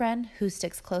is a friend who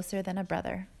sticks closer than a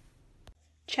brother.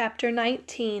 Chapter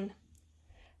 19.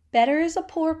 Better is a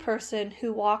poor person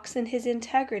who walks in his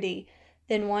integrity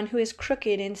than one who is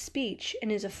crooked in speech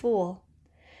and is a fool.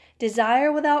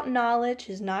 Desire without knowledge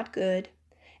is not good,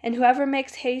 and whoever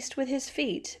makes haste with his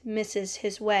feet misses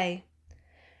his way.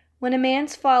 When a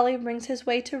man's folly brings his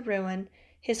way to ruin,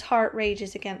 his heart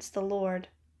rages against the Lord.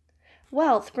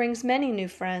 Wealth brings many new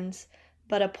friends,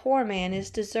 but a poor man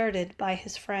is deserted by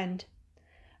his friend.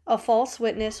 A false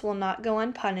witness will not go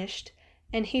unpunished,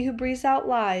 and he who breathes out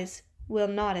lies will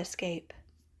not escape.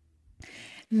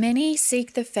 Many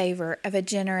seek the favor of a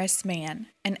generous man,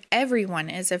 and everyone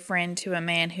is a friend to a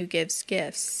man who gives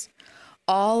gifts.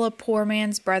 All a poor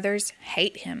man's brothers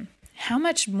hate him. How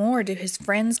much more do his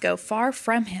friends go far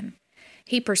from him?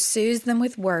 He pursues them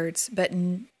with words, but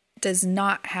does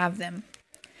not have them.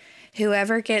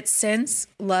 Whoever gets sense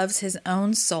loves his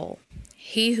own soul.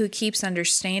 He who keeps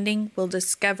understanding will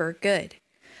discover good.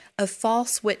 A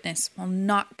false witness will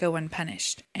not go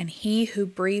unpunished, and he who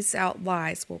breathes out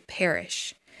lies will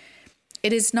perish.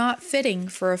 It is not fitting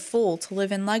for a fool to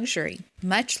live in luxury,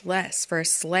 much less for a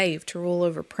slave to rule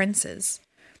over princes.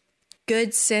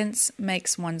 Good sense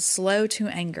makes one slow to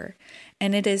anger,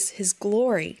 and it is his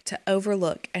glory to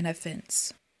overlook an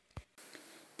offense.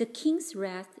 The king's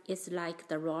wrath is like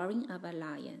the roaring of a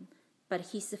lion, but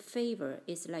his favor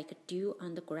is like dew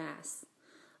on the grass.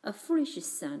 A foolish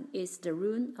son is the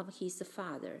ruin of his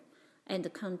father, and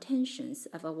the contentions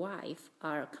of a wife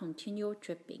are continual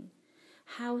dripping.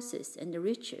 Houses and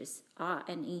riches are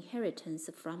an inheritance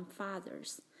from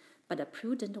fathers, but a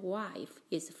prudent wife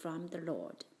is from the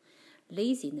Lord.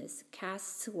 Laziness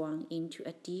casts one into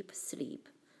a deep sleep,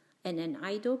 and an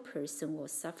idle person will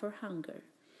suffer hunger.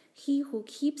 He who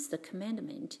keeps the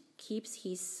commandment keeps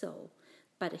his soul,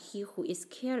 but he who is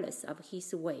careless of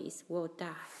his ways will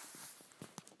die.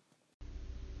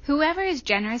 Whoever is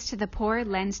generous to the poor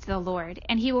lends to the Lord,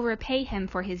 and he will repay him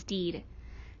for his deed.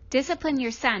 Discipline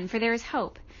your son, for there is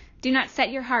hope. Do not set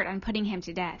your heart on putting him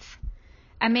to death.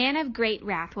 A man of great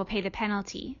wrath will pay the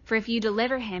penalty, for if you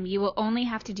deliver him, you will only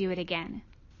have to do it again.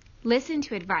 Listen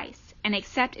to advice, and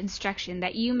accept instruction,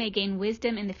 that you may gain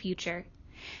wisdom in the future.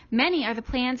 Many are the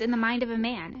plans in the mind of a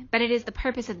man, but it is the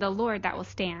purpose of the Lord that will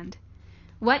stand.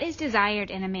 What is desired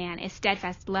in a man is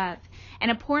steadfast love, and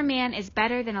a poor man is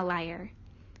better than a liar.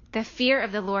 The fear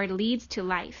of the Lord leads to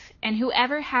life, and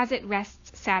whoever has it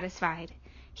rests satisfied.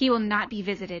 He will not be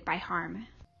visited by harm.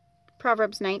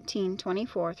 Proverbs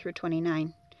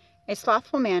 19:24-29. A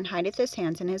slothful man hideth his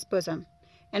hands in his bosom,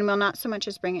 and will not so much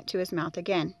as bring it to his mouth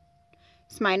again.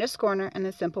 Smite a scorner, and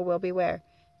the simple will beware,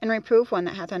 and reprove one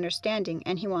that hath understanding,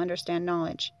 and he will understand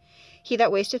knowledge. He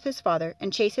that wasteth his father,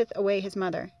 and chaseth away his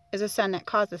mother, is a son that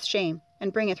causeth shame,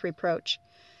 and bringeth reproach.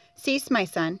 Cease, my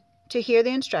son, to hear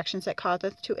the instructions that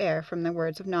causeth to err from the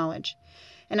words of knowledge.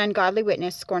 An ungodly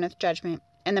witness scorneth judgment,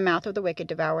 and the mouth of the wicked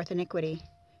devoureth iniquity.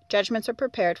 Judgments are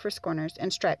prepared for scorners,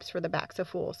 and stripes for the backs of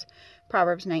fools.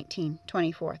 Proverbs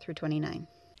 19:24-29.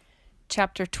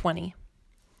 Chapter 20.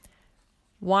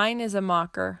 Wine is a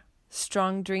mocker,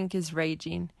 strong drink is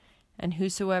raging, and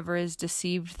whosoever is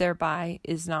deceived thereby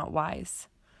is not wise.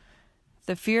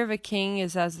 The fear of a king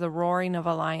is as the roaring of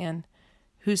a lion.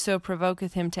 Whoso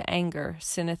provoketh him to anger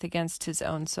sinneth against his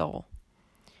own soul.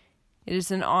 It is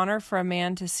an honor for a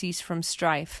man to cease from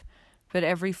strife, but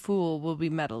every fool will be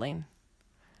meddling.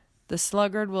 The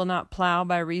sluggard will not plow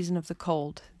by reason of the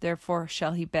cold, therefore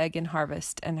shall he beg in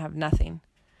harvest and have nothing.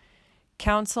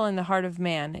 Counsel in the heart of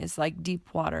man is like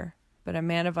deep water, but a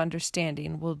man of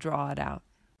understanding will draw it out.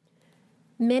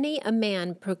 Many a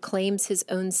man proclaims his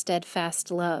own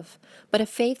steadfast love, but a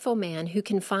faithful man who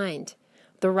can find?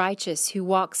 The righteous who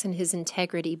walks in his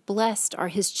integrity, blessed are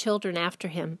his children after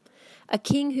him. A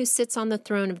king who sits on the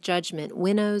throne of judgment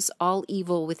winnows all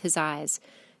evil with his eyes.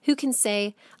 Who can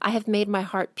say, I have made my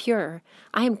heart pure,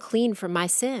 I am clean from my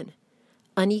sin?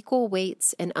 Unequal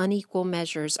weights and unequal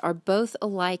measures are both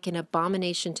alike an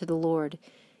abomination to the Lord.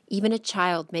 Even a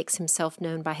child makes himself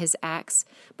known by his acts,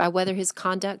 by whether his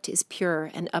conduct is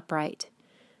pure and upright.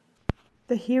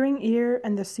 The hearing ear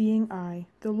and the seeing eye,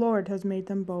 the Lord has made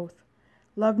them both.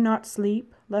 Love not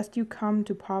sleep, lest you come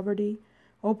to poverty.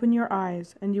 Open your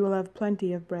eyes, and you will have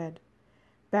plenty of bread.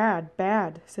 Bad,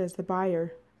 bad, says the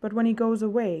buyer, but when he goes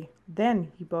away,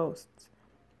 then he boasts.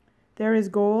 There is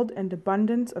gold and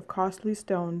abundance of costly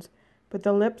stones, but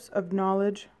the lips of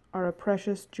knowledge are a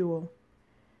precious jewel.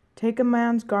 Take a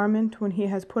man's garment when he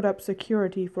has put up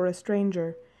security for a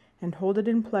stranger, and hold it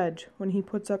in pledge when he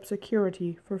puts up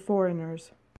security for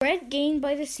foreigners. Bread gained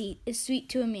by deceit is sweet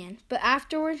to a man, but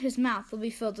afterward his mouth will be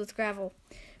filled with gravel.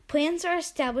 Plans are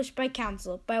established by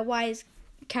counsel, by wise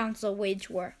counsel wage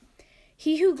war.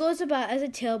 He who goes about as a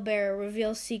talebearer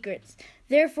reveals secrets.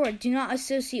 Therefore do not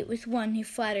associate with one who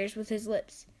flatters with his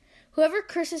lips. Whoever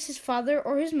curses his father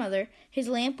or his mother, his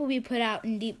lamp will be put out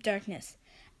in deep darkness.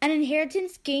 An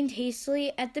inheritance gained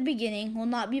hastily at the beginning will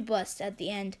not be blessed at the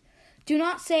end. Do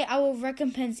not say, I will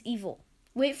recompense evil.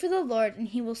 Wait for the Lord, and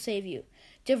he will save you.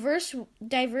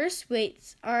 Diverse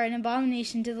weights are an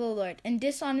abomination to the Lord, and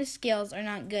dishonest scales are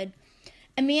not good.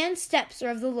 A man's steps are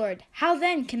of the Lord. How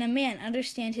then can a man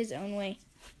understand his own way?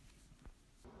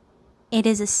 It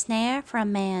is a snare for a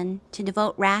man to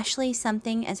devote rashly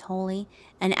something as holy,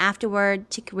 and afterward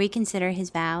to reconsider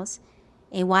his vows.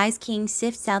 A wise king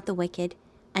sifts out the wicked,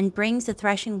 and brings the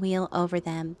threshing wheel over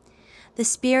them. The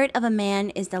spirit of a man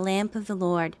is the lamp of the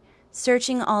Lord,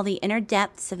 searching all the inner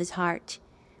depths of his heart.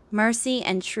 Mercy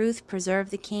and truth preserve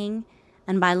the king,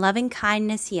 and by loving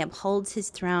kindness he upholds his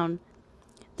throne.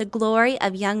 The glory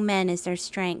of young men is their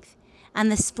strength, and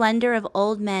the splendor of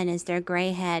old men is their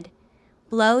gray head.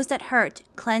 Blows that hurt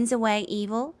cleanse away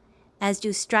evil, as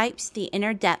do stripes the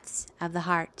inner depths of the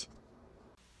heart.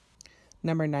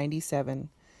 Number 97.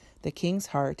 The king's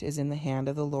heart is in the hand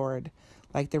of the Lord.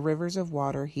 Like the rivers of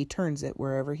water, he turns it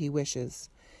wherever he wishes.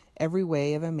 Every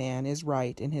way of a man is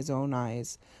right in his own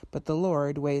eyes, but the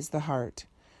Lord weighs the heart.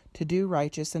 To do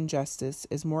righteous and justice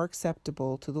is more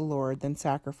acceptable to the Lord than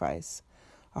sacrifice.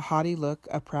 A haughty look,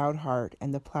 a proud heart,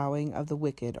 and the plowing of the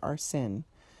wicked are sin.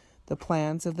 The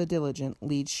plans of the diligent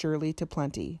lead surely to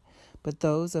plenty, but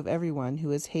those of everyone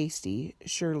who is hasty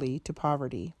surely to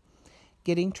poverty.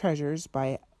 Getting treasures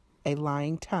by a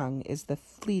lying tongue is the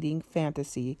fleeting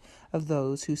fantasy of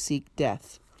those who seek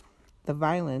death. The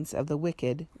violence of the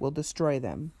wicked will destroy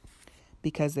them,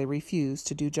 because they refuse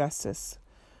to do justice.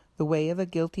 The way of a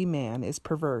guilty man is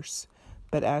perverse,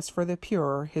 but as for the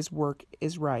pure, his work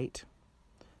is right.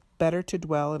 Better to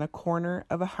dwell in a corner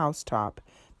of a housetop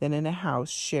than in a house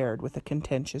shared with a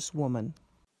contentious woman.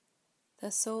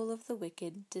 The soul of the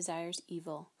wicked desires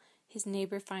evil. His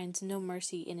neighbor finds no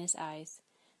mercy in his eyes.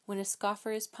 When a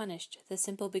scoffer is punished, the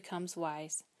simple becomes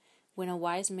wise. When a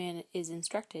wise man is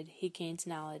instructed, he gains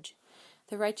knowledge.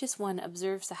 The righteous one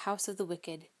observes the house of the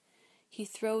wicked. He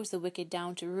throws the wicked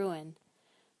down to ruin.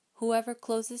 Whoever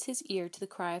closes his ear to the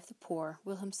cry of the poor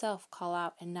will himself call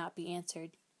out and not be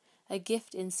answered. A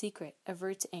gift in secret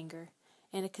averts anger,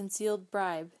 and a concealed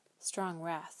bribe strong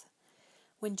wrath.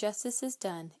 When justice is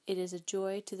done, it is a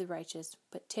joy to the righteous,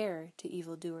 but terror to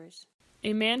evildoers.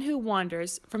 A man who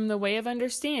wanders from the way of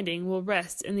understanding will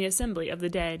rest in the assembly of the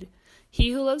dead.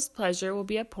 He who loves pleasure will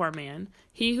be a poor man.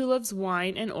 He who loves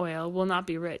wine and oil will not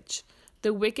be rich.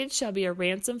 The wicked shall be a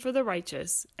ransom for the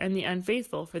righteous, and the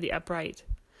unfaithful for the upright.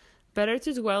 Better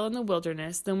to dwell in the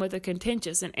wilderness than with a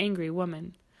contentious and angry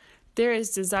woman. There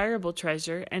is desirable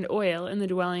treasure and oil in the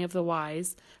dwelling of the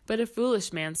wise, but a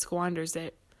foolish man squanders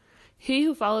it. He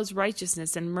who follows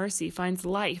righteousness and mercy finds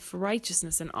life,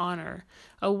 righteousness, and honor.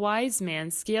 A wise man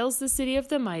scales the city of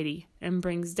the mighty and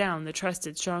brings down the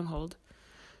trusted stronghold.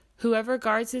 Whoever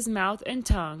guards his mouth and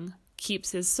tongue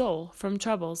keeps his soul from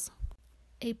troubles.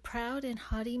 A proud and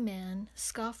haughty man,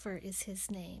 scoffer is his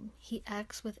name. He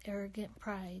acts with arrogant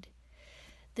pride.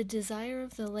 The desire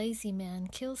of the lazy man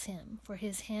kills him, for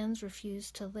his hands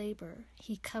refuse to labor.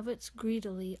 He covets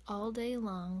greedily all day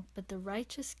long, but the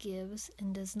righteous gives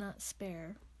and does not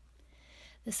spare.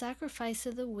 The sacrifice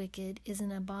of the wicked is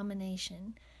an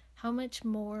abomination. How much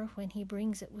more when he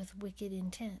brings it with wicked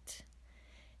intent?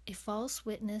 A false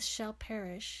witness shall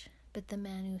perish, but the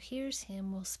man who hears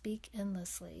him will speak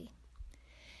endlessly.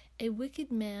 A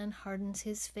wicked man hardens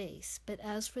his face, but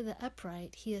as for the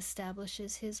upright, he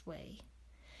establishes his way.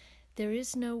 There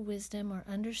is no wisdom or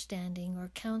understanding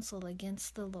or counsel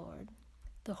against the Lord.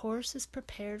 The horse is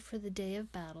prepared for the day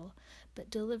of battle, but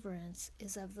deliverance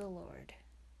is of the Lord.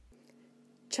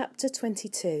 Chapter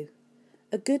 22.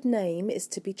 A good name is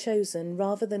to be chosen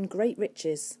rather than great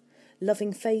riches,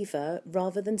 loving favour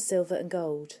rather than silver and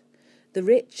gold. The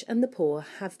rich and the poor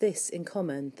have this in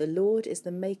common: the Lord is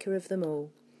the maker of them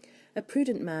all. A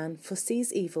prudent man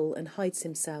foresees evil and hides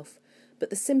himself, but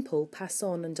the simple pass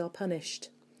on and are punished.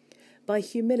 By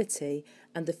humility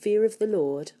and the fear of the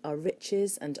Lord are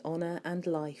riches and honour and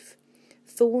life.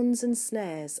 Thorns and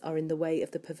snares are in the way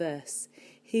of the perverse.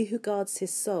 He who guards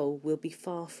his soul will be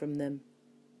far from them.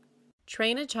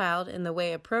 Train a child in the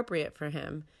way appropriate for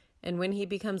him, and when he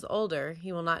becomes older,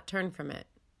 he will not turn from it.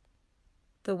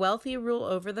 The wealthy rule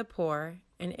over the poor,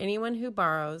 and anyone who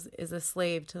borrows is a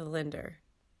slave to the lender.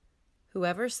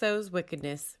 Whoever sows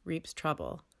wickedness reaps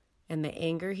trouble, and the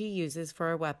anger he uses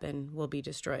for a weapon will be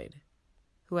destroyed.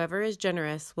 Whoever is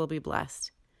generous will be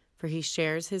blessed, for he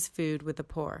shares his food with the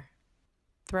poor.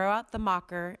 Throw out the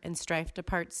mocker, and strife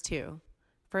departs too.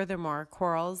 Furthermore,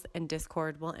 quarrels and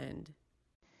discord will end.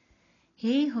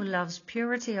 He who loves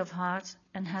purity of heart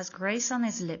and has grace on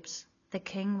his lips, the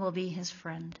king will be his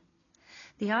friend.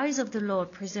 The eyes of the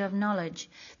Lord preserve knowledge,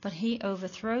 but he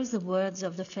overthrows the words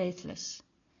of the faithless.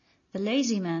 The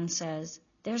lazy man says,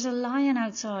 "There's a lion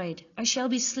outside. I shall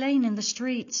be slain in the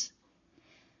streets."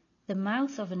 The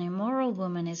mouth of an immoral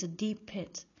woman is a deep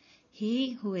pit.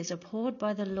 He who is abhorred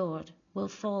by the Lord will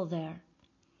fall there.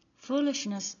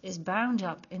 Foolishness is bound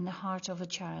up in the heart of a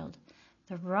child.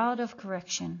 The rod of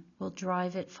correction will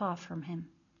drive it far from him.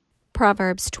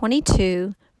 Proverbs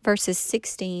 22, verses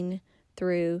 16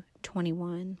 through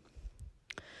 21.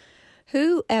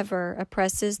 Whoever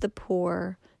oppresses the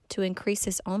poor to increase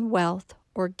his own wealth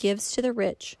or gives to the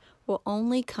rich will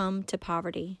only come to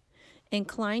poverty.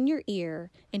 Incline your ear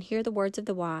and hear the words of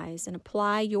the wise, and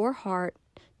apply your heart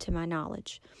to my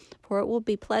knowledge. For it will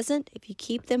be pleasant if you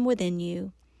keep them within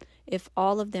you, if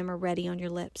all of them are ready on your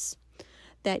lips.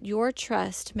 That your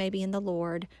trust may be in the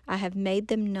Lord, I have made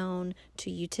them known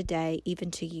to you today, even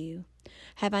to you.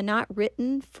 Have I not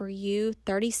written for you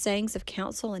 30 sayings of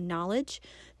counsel and knowledge,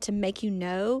 to make you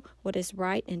know what is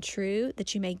right and true,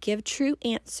 that you may give true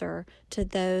answer to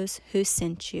those who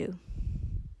sent you?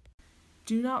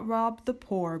 Do not rob the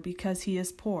poor because he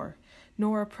is poor,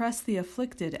 nor oppress the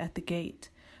afflicted at the gate.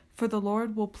 For the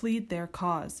Lord will plead their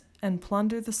cause, and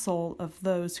plunder the soul of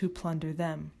those who plunder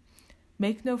them.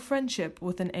 Make no friendship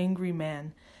with an angry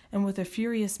man, and with a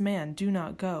furious man do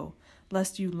not go,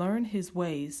 lest you learn his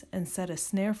ways and set a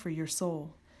snare for your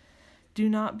soul. Do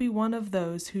not be one of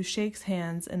those who shakes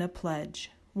hands in a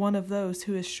pledge, one of those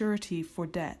who is surety for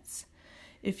debts.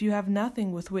 If you have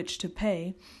nothing with which to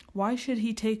pay, why should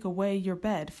he take away your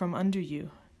bed from under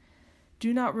you?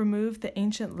 Do not remove the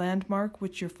ancient landmark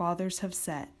which your fathers have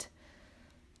set.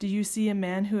 Do you see a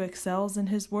man who excels in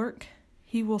his work?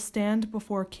 He will stand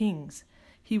before kings.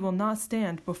 He will not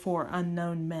stand before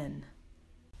unknown men.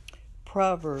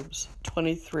 Proverbs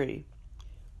 23.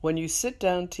 When you sit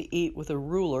down to eat with a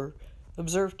ruler,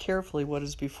 observe carefully what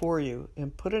is before you,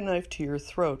 and put a knife to your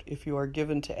throat if you are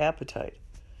given to appetite.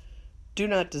 Do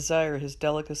not desire his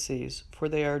delicacies, for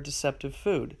they are deceptive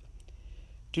food.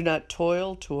 Do not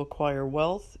toil to acquire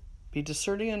wealth. Be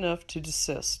discerning enough to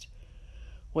desist.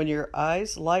 When your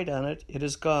eyes light on it, it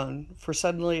is gone, for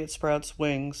suddenly it sprouts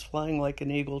wings, flying like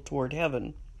an eagle toward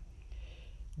heaven.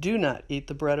 Do not eat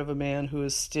the bread of a man who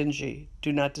is stingy.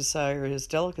 Do not desire his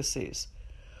delicacies,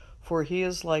 for he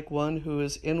is like one who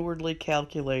is inwardly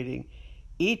calculating.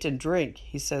 Eat and drink,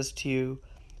 he says to you,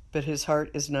 but his heart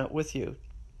is not with you.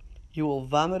 You will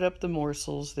vomit up the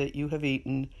morsels that you have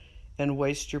eaten and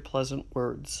waste your pleasant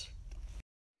words.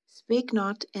 Speak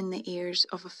not in the ears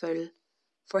of a fool,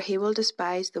 for he will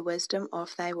despise the wisdom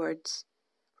of thy words.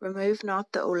 Remove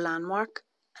not the old landmark,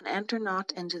 and enter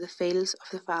not into the fields of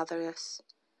the fatherless.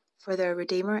 For their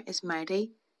Redeemer is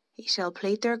mighty, he shall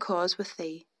plead their cause with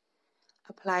thee.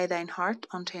 Apply thine heart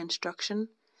unto instruction,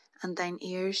 and thine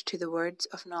ears to the words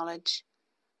of knowledge.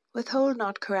 Withhold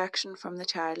not correction from the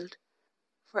child,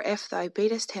 for if thou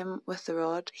beatest him with the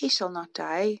rod, he shall not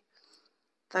die.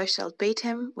 Thou shalt beat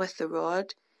him with the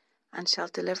rod, and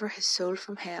shalt deliver his soul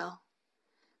from hell.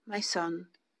 My son,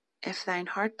 if thine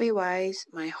heart be wise,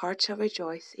 my heart shall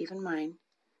rejoice, even mine.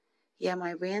 Yea,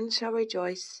 my reins shall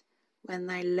rejoice, when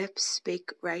thy lips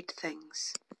speak right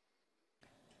things.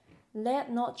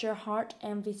 Let not your heart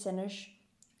envy sinners,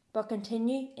 but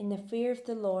continue in the fear of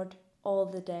the Lord all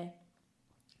the day.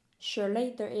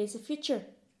 Surely there is a future,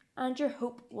 and your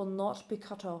hope will not be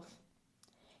cut off.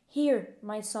 Hear,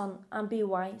 my son, and be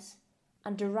wise,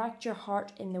 and direct your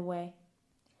heart in the way.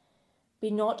 Be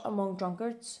not among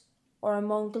drunkards, or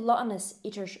among gluttonous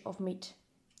eaters of meat.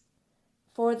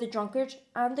 For the drunkard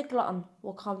and the glutton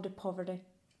will come to poverty,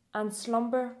 and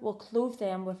slumber will clothe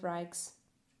them with rags.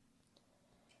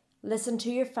 Listen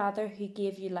to your father who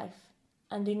gave you life,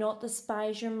 and do not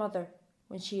despise your mother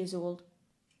when she is old.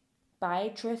 Buy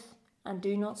truth, and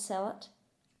do not sell it.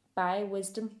 Buy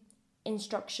wisdom,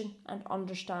 instruction, and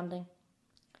understanding.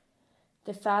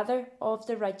 The father of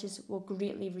the righteous will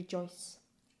greatly rejoice.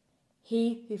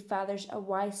 He who fathers a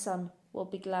wise son will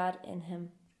be glad in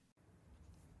him.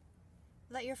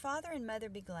 Let your father and mother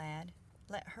be glad.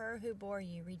 Let her who bore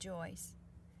you rejoice.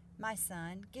 My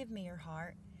son, give me your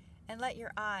heart, and let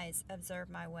your eyes observe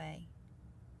my way.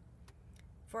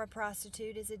 For a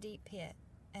prostitute is a deep pit,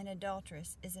 An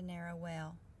adulteress is a narrow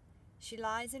well. She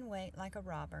lies in wait like a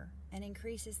robber, and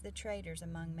increases the traitors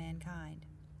among mankind.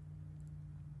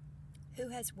 Who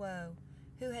has woe?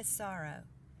 Who has sorrow?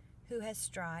 Who has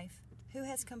strife? Who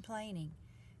has complaining?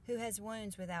 Who has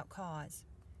wounds without cause?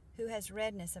 Who has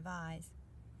redness of eyes?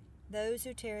 Those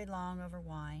who tarry long over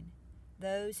wine,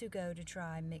 those who go to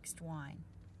try mixed wine.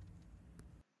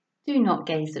 Do not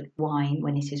gaze at wine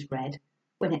when it is red,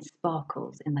 when it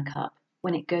sparkles in the cup,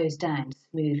 when it goes down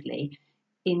smoothly.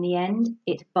 In the end,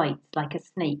 it bites like a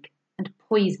snake and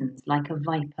poisons like a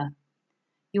viper.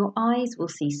 Your eyes will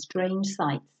see strange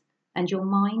sights, and your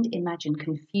mind imagine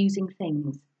confusing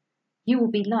things. You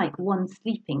will be like one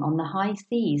sleeping on the high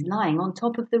seas, lying on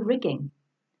top of the rigging.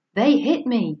 They hit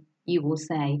me, you will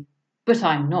say, but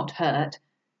I'm not hurt.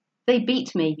 They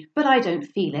beat me, but I don't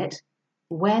feel it.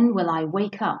 When will I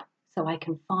wake up so I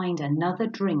can find another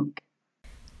drink?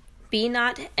 Be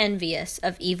not envious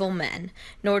of evil men,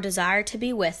 nor desire to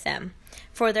be with them,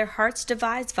 for their hearts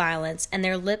devise violence, and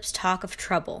their lips talk of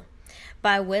trouble.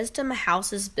 By wisdom a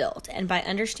house is built, and by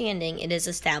understanding it is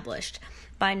established.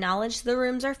 By knowledge the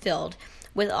rooms are filled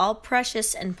with all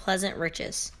precious and pleasant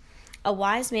riches. A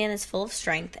wise man is full of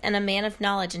strength, and a man of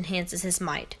knowledge enhances his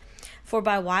might. For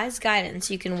by wise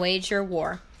guidance you can wage your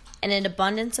war, and in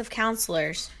abundance of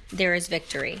counselors there is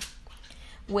victory.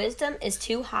 Wisdom is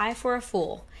too high for a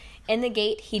fool. In the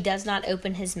gate he does not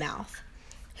open his mouth.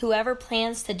 Whoever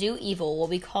plans to do evil will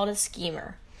be called a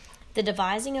schemer. The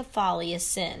devising of folly is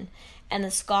sin, and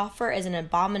the scoffer is an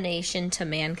abomination to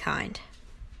mankind.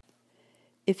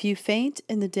 If you faint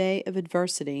in the day of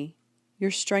adversity,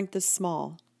 your strength is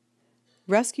small.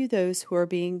 Rescue those who are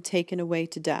being taken away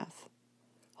to death.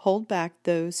 Hold back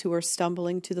those who are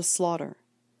stumbling to the slaughter.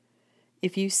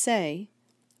 If you say,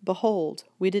 "Behold,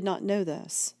 we did not know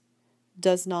this,"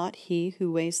 does not he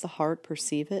who weighs the heart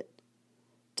perceive it?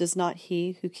 Does not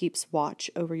he who keeps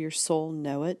watch over your soul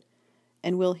know it?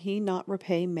 And will he not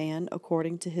repay man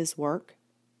according to his work?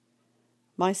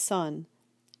 My son,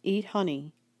 eat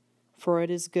honey, for it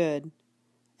is good,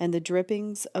 and the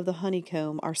drippings of the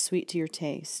honeycomb are sweet to your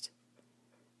taste.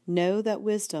 Know that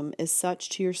wisdom is such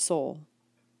to your soul.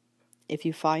 If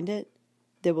you find it,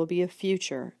 there will be a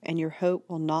future, and your hope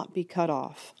will not be cut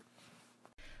off.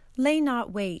 Lay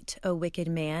not wait, O wicked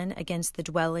man, against the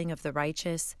dwelling of the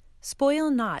righteous. Spoil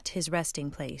not his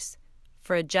resting place.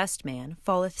 For a just man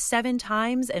falleth 7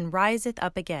 times and riseth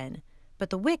up again, but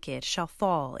the wicked shall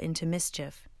fall into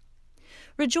mischief.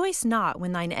 Rejoice not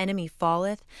when thine enemy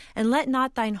falleth, and let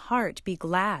not thine heart be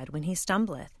glad when he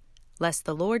stumbleth, lest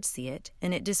the Lord see it,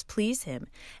 and it displease him,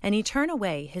 and he turn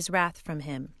away his wrath from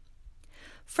him.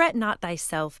 Fret not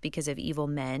thyself because of evil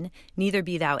men, neither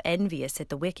be thou envious at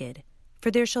the wicked.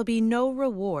 For there shall be no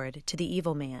reward to the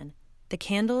evil man. The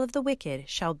candle of the wicked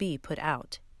shall be put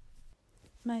out.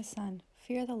 My son,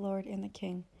 fear the Lord and the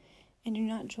king, and do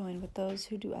not join with those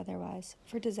who do otherwise,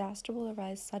 for disaster will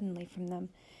arise suddenly from them,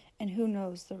 and who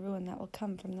knows the ruin that will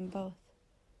come from them both.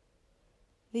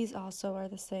 These also are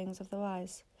the sayings of the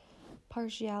wise.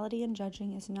 Partiality in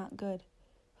judging is not good.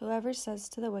 Whoever says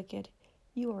to the wicked,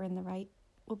 "You are in the right,"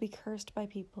 will be cursed by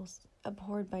peoples,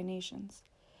 abhorred by nations.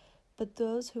 But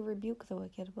those who rebuke the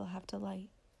wicked will have delight,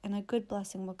 and a good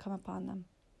blessing will come upon them.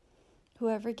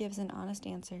 Whoever gives an honest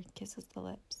answer kisses the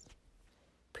lips.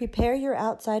 Prepare your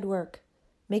outside work.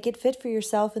 Make it fit for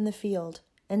yourself in the field,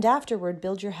 and afterward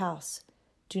build your house.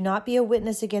 Do not be a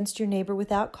witness against your neighbor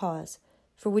without cause,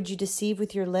 for would you deceive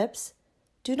with your lips?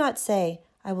 Do not say,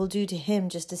 "I will do to him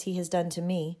just as he has done to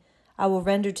me. I will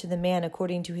render to the man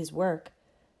according to his work."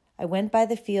 I went by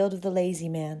the field of the lazy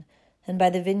man, and by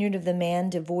the vineyard of the man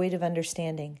devoid of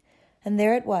understanding. And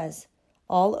there it was,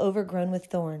 all overgrown with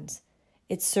thorns.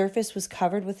 Its surface was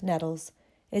covered with nettles.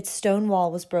 Its stone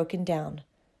wall was broken down.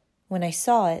 When I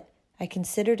saw it, I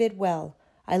considered it well.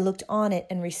 I looked on it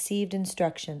and received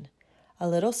instruction. A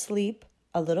little sleep,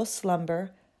 a little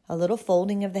slumber, a little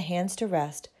folding of the hands to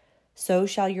rest, so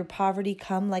shall your poverty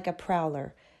come like a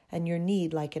prowler, and your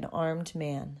need like an armed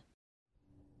man.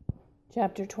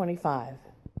 Chapter 25.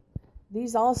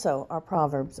 These also are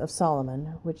Proverbs of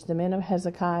Solomon, which the men of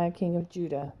Hezekiah king of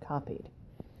Judah copied.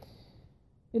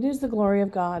 It is the glory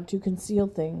of God to conceal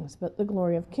things, but the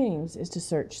glory of kings is to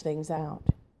search things out.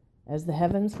 As the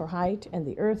heavens for height and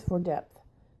the earth for depth,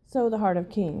 so the heart of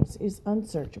kings is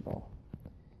unsearchable.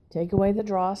 Take away the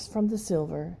dross from the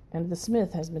silver, and the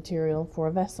smith has material for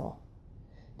a vessel.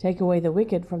 Take away the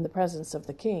wicked from the presence of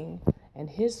the king, and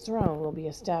his throne will be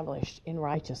established in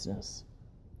righteousness.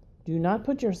 Do not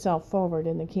put yourself forward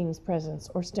in the king's presence,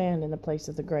 or stand in the place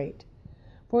of the great.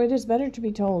 For it is better to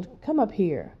be told, "Come up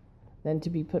here," than to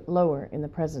be put lower in the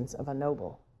presence of a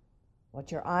noble. What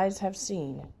your eyes have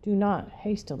seen, do not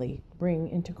hastily bring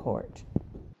into court.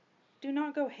 Do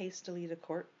not go hastily to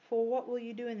court, for what will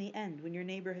you do in the end when your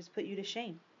neighbor has put you to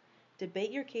shame?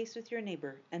 Debate your case with your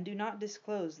neighbor, and do not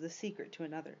disclose the secret to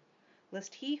another,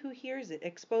 lest he who hears it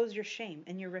expose your shame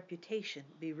and your reputation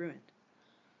be ruined.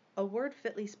 A word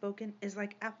fitly spoken is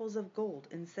like apples of gold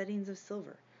in settings of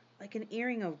silver, like an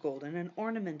earring of gold and an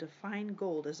ornament of fine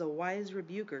gold is a wise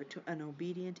rebuker to an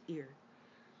obedient ear.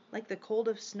 Like the cold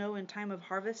of snow in time of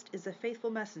harvest is a faithful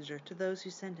messenger to those who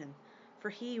send him, for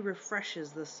he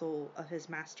refreshes the soul of his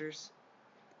masters.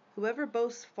 Whoever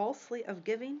boasts falsely of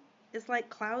giving is like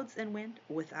clouds and wind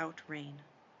without rain.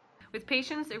 With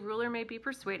patience a ruler may be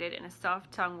persuaded, and a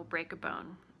soft tongue will break a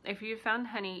bone. If you have found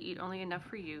honey, eat only enough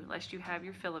for you, lest you have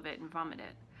your fill of it and vomit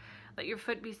it. Let your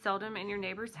foot be seldom in your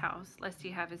neighbor's house, lest he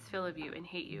have his fill of you and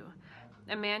hate you.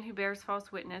 A man who bears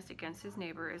false witness against his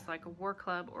neighbor is like a war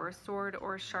club or a sword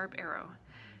or a sharp arrow.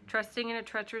 Trusting in a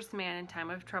treacherous man in time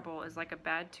of trouble is like a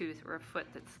bad tooth or a foot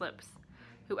that slips.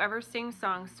 Whoever sings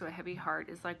songs to a heavy heart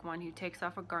is like one who takes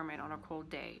off a garment on a cold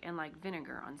day, and like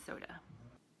vinegar on soda.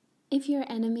 If your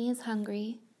enemy is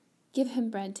hungry, give him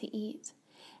bread to eat.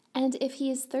 And if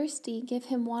he is thirsty, give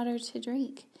him water to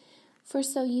drink. For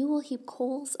so you will heap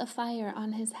coals of fire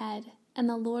on his head, and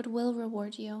the Lord will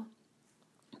reward you.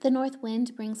 The north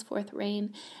wind brings forth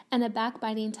rain, and a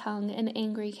backbiting tongue an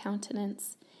angry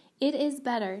countenance. It is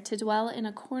better to dwell in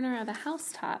a corner of a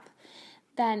housetop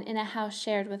than in a house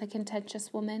shared with a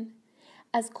contentious woman.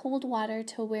 As cold water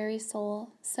to a weary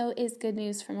soul, so is good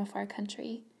news from a far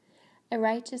country. A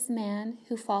righteous man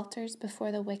who falters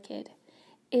before the wicked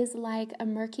is like a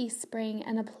murky spring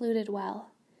and a polluted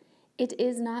well. It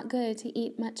is not good to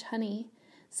eat much honey,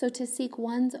 so to seek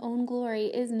one's own glory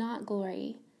is not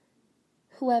glory.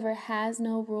 Whoever has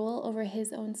no rule over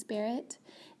his own spirit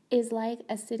is like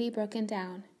a city broken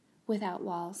down without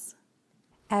walls.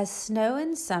 As snow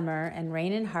in summer and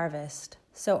rain in harvest,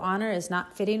 so honor is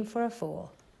not fitting for a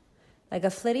fool. Like a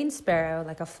flitting sparrow,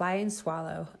 like a flying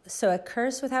swallow, so a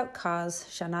curse without cause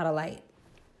shall not alight.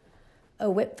 A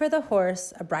whip for the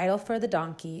horse, a bridle for the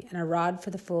donkey, and a rod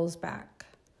for the fool's back.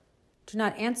 Do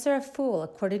not answer a fool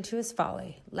according to his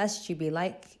folly, lest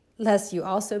you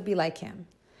also be like him.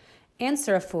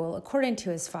 Answer a fool according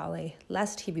to his folly,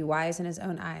 lest he be wise in his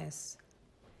own eyes.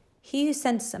 He who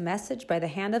sends a message by the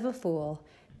hand of a fool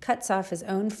cuts off his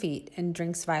own feet and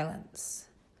drinks violence.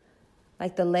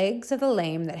 Like the legs of the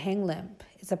lame that hang limp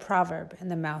is a proverb in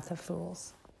the mouth of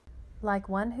fools. Like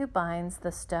one who binds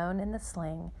the stone in the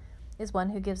sling is one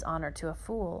who gives honor to a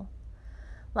fool.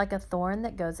 Like a thorn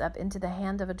that goes up into the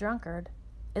hand of a drunkard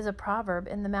is a proverb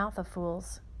in the mouth of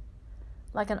fools.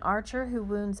 Like an archer who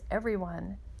wounds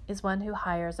everyone is one who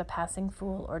hires a passing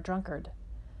fool or drunkard.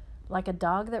 Like a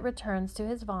dog that returns to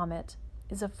his vomit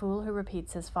is a fool who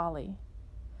repeats his folly.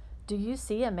 Do you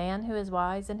see a man who is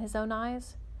wise in his own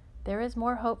eyes? There is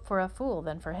more hope for a fool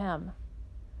than for him.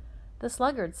 The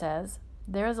sluggard says,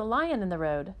 "There is a lion in the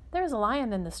road, there is a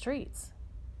lion in the streets."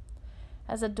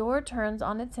 As a door turns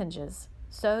on its hinges,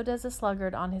 so does a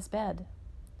sluggard on his bed.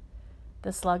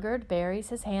 The sluggard buries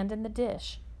his hand in the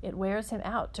dish, it wears him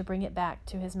out to bring it back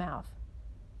to his mouth.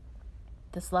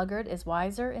 The sluggard is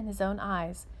wiser in his own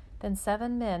eyes than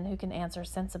 7 men who can answer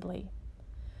sensibly.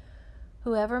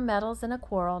 Whoever meddles in a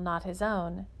quarrel not his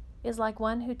own is like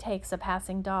one who takes a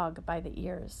passing dog by the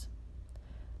ears.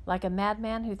 Like a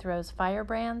madman who throws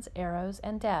firebrands, arrows,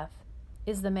 and death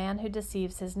is the man who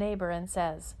deceives his neighbor and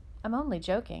says, "I'm only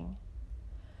joking."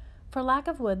 For lack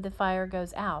of wood the fire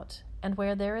goes out, and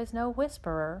where there is no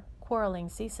whisperer, quarreling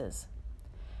ceases.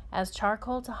 As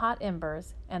charcoal to hot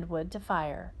embers and wood to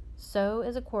fire, so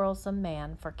is a quarrelsome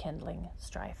man for kindling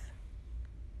strife.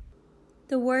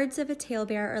 The words of a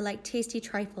talebearer are like tasty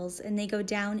trifles, and they go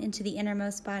down into the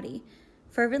innermost body.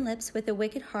 Fervent lips with a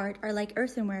wicked heart are like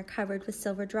earthenware covered with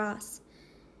silver dross.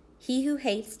 He who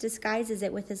hates disguises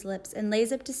it with his lips and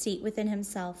lays up deceit within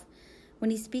himself.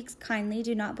 When he speaks kindly,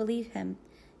 do not believe him.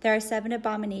 There are 7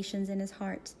 abominations in his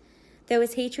heart. Though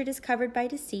his hatred is covered by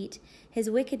deceit, his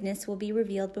wickedness will be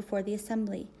revealed before the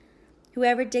assembly.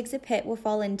 Whoever digs a pit will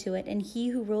fall into it, and he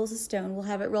who rolls a stone will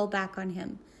have it roll back on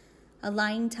him. A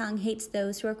lying tongue hates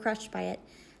those who are crushed by it,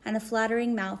 and a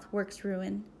flattering mouth works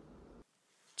ruin.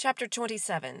 Chapter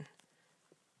 27.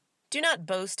 Do not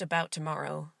boast about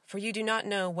tomorrow, for you do not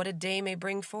know what a day may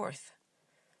bring forth.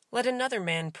 Let another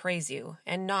man praise you,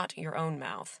 and not your own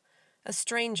mouth, a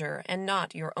stranger, and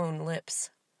not your own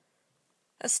lips.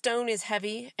 A stone is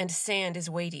heavy, and sand is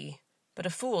weighty, but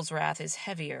a fool's wrath is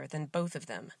heavier than both of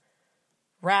them.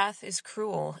 Wrath is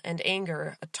cruel, and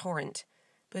anger a torrent,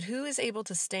 but who is able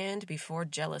to stand before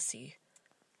jealousy?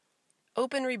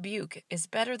 Open rebuke is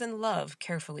better than love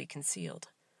carefully concealed.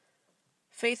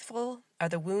 Faithful are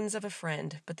the wounds of a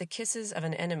friend, but the kisses of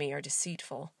an enemy are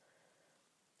deceitful.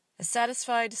 A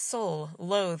satisfied soul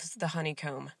loathes the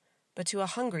honeycomb, but to a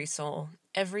hungry soul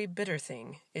every bitter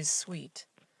thing is sweet.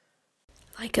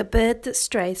 Like a bird that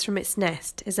strays from its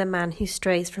nest is a man who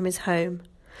strays from his home.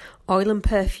 Oil and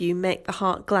perfume make the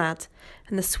heart glad,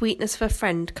 and the sweetness of a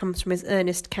friend comes from his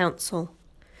earnest counsel.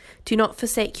 Do not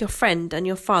forsake your friend and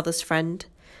your father's friend,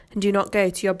 and do not go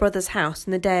to your brother's house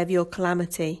in the day of your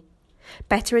calamity.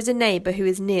 Better is a neighbour who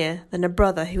is near than a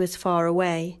brother who is far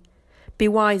away. Be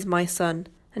wise, my son,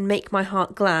 and make my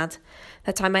heart glad,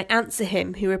 that I may answer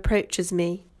him who reproaches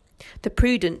me. The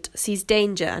prudent sees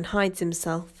danger and hides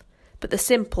himself, but the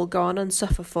simple go on and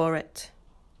suffer for it.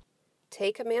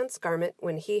 Take a man's garment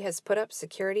when he has put up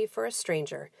security for a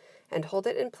stranger, and hold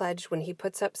it in pledge when he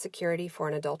puts up security for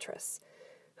an adulteress.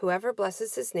 Whoever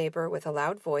blesses his neighbor with a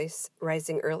loud voice,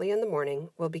 rising early in the morning,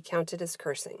 will be counted as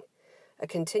cursing. A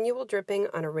continual dripping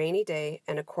on a rainy day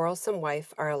and a quarrelsome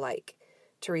wife are alike.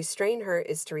 To restrain her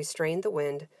is to restrain the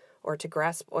wind, or to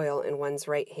grasp oil in one's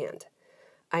right hand.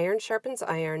 Iron sharpens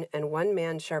iron, and one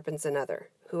man sharpens another.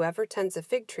 Whoever tends a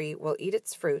fig tree will eat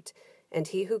its fruit, and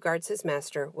he who guards his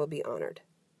master will be honored.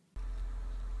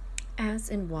 As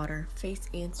in water face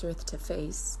answereth to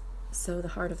face, so the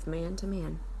heart of man to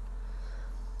man.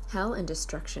 Hell and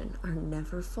destruction are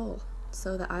never full,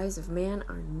 so the eyes of man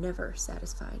are never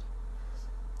satisfied.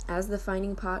 As the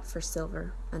finding pot for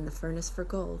silver, and the furnace for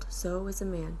gold, so is a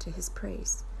man to his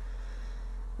praise.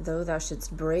 Though thou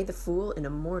shouldst bray the fool in a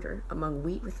mortar, among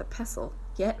wheat with a pestle,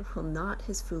 yet will not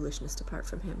his foolishness depart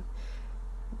from him.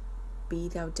 Be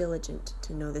thou diligent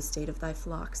to know the state of thy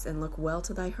flocks, and look well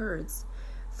to thy herds,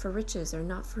 for riches are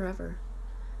not forever.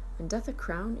 And doth a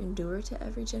crown endure to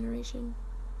every generation?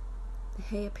 The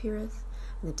hay appeareth,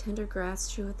 and the tender grass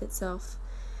sheweth itself,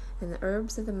 and the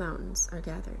herbs of the mountains are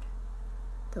gathered.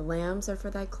 The lambs are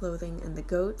for thy clothing, and the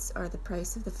goats are the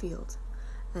price of the field.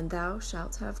 And thou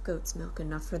shalt have goat's milk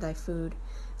enough for thy food,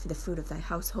 for the food of thy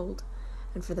household,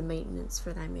 and for the maintenance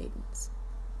for thy maidens.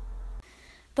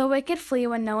 The wicked flee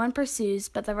when no one pursues,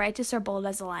 but the righteous are bold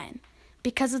as a lion.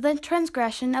 Because of the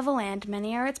transgression of a land,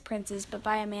 many are its princes, but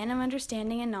by a man of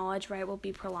understanding and knowledge right will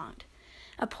be prolonged.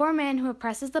 A poor man who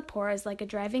oppresses the poor is like a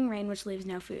driving rain which leaves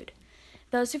no food.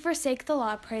 Those who forsake the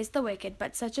law praise the wicked,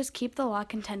 but such as keep the law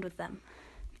contend with them.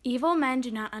 Evil men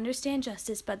do not understand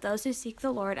justice, but those who seek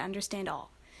the Lord understand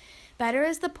all. Better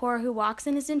is the poor who walks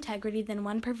in his integrity than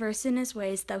one perverse in his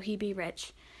ways, though he be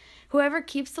rich. Whoever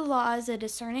keeps the law is a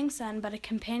discerning son, but a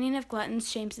companion of gluttons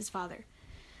shames his father.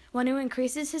 One who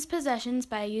increases his possessions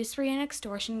by usury and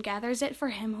extortion gathers it for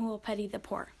him who will pity the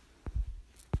poor.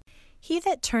 He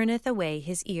that turneth away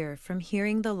his ear from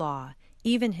hearing the law,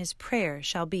 even his prayer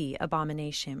shall be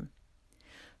abomination.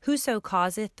 Whoso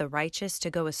causeth the righteous to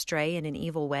go astray in an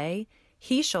evil way,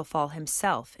 he shall fall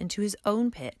himself into his own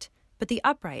pit, but the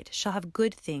upright shall have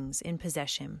good things in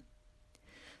possession.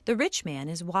 The rich man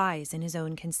is wise in his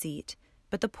own conceit,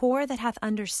 but the poor that hath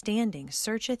understanding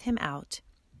searcheth him out.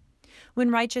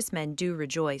 When righteous men do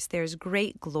rejoice, there is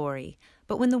great glory,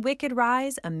 but when the wicked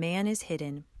rise, a man is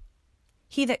hidden.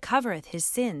 He that covereth his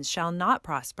sins shall not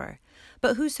prosper,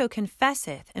 but whoso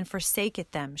confesseth and forsaketh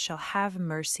them shall have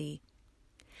mercy.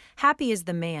 Happy is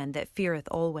the man that feareth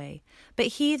alway, but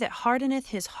he that hardeneth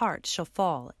his heart shall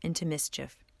fall into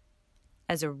mischief.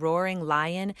 As a roaring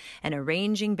lion and a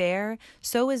raging bear,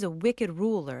 so is a wicked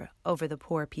ruler over the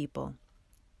poor people.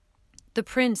 The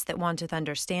prince that wanteth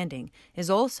understanding is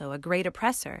also a great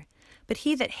oppressor, but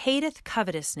he that hateth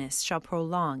covetousness shall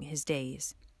prolong his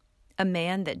days. A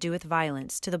man that doeth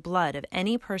violence to the blood of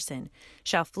any person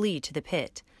shall flee to the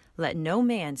pit. Let no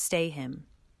man stay him.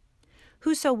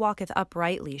 Whoso walketh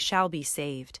uprightly shall be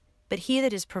saved, but he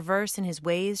that is perverse in his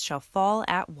ways shall fall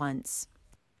at once.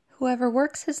 Whoever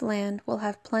works his land will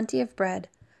have plenty of bread,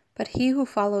 but he who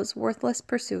follows worthless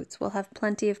pursuits will have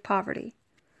plenty of poverty.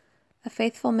 A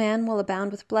faithful man will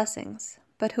abound with blessings,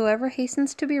 but whoever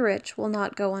hastens to be rich will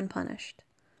not go unpunished.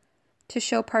 To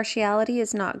show partiality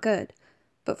is not good,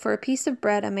 but for a piece of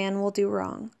bread a man will do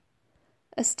wrong.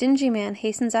 A stingy man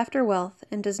hastens after wealth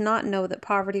and does not know that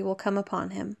poverty will come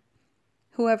upon him.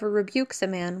 Whoever rebukes a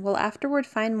man will afterward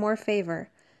find more favor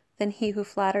than he who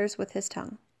flatters with his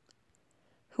tongue.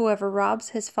 Whoever robs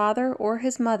his father or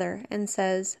his mother and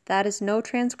says, "That is no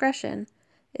transgression,"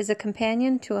 is a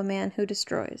companion to a man who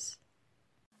destroys.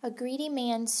 A greedy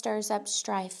man stirs up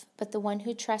strife, but the one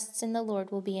who trusts in the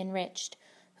Lord will be enriched.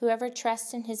 Whoever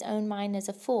trusts in his own mind is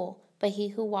a fool, but he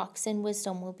who walks in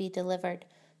wisdom will be delivered.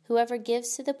 Whoever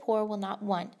gives to the poor will not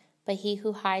want, but he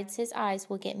who hides his eyes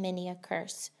will get many a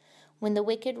curse. When the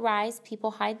wicked rise, people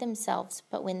hide themselves,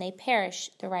 but when they perish,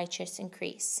 the righteous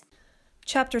increase.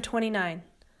 Chapter 29.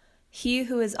 He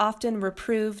who is often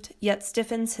reproved, yet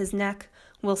stiffens his neck,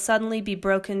 will suddenly be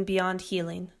broken beyond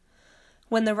healing.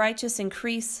 When the righteous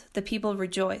increase, the people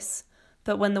rejoice,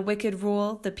 but when the wicked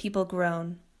rule, the people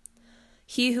groan.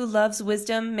 He who loves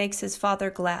wisdom makes his father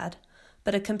glad,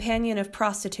 but a companion of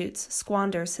prostitutes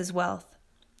squanders his wealth.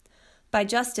 By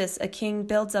justice a king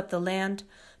builds up the land,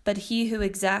 but he who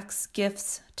exacts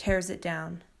gifts tears it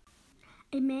down.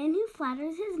 A man who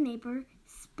flatters his neighbor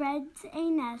spreads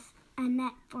a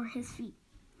net for his feet.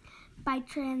 By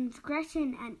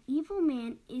transgression an evil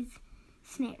man is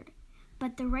snared,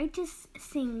 but the righteous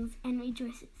sings and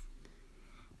rejoices.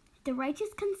 The righteous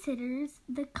considers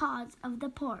the cause of the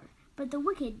poor, but the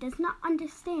wicked does not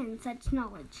understand such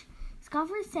knowledge.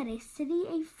 Scoffers set a city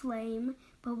aflame,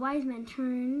 but wise men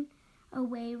turn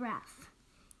away wrath.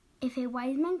 If a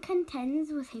wise man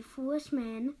contends with a foolish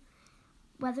man,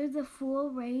 whether the fool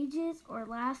rages or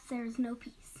laughs, there is no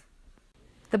peace.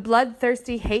 The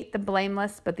bloodthirsty hate the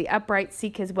blameless, but the upright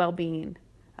seek his well-being.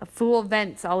 A fool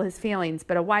vents all his feelings,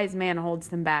 but a wise man holds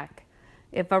them back.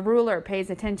 If a ruler pays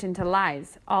attention to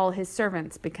lies, all his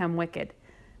servants become wicked.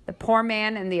 The poor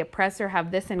man and the oppressor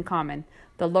have this in common: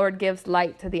 the Lord gives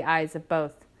light to the eyes of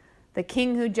both. The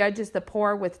king who judges the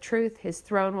poor with truth, his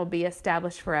throne will be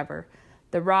established forever.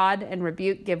 The rod and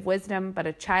rebuke give wisdom, but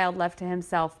a child left to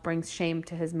himself brings shame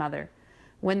to his mother.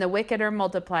 When the wicked are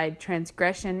multiplied,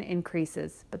 transgression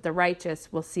increases, but the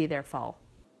righteous will see their fall.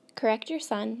 Correct your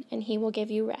son, and he will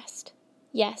give you rest.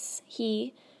 Yes,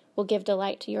 he will give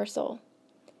delight to your soul.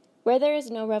 Where there is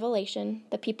no revelation,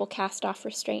 the people cast off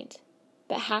restraint,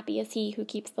 but happy is he who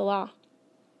keeps the law.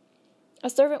 A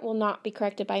servant will not be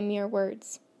corrected by mere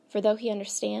words, for though he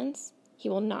understands, he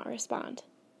will not respond.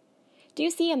 Do you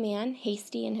see a man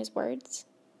hasty in his words?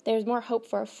 There is more hope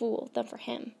for a fool than for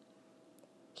him.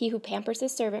 He who pampers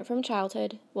his servant from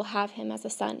childhood will have him as a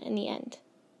son in the end.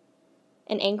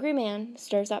 An angry man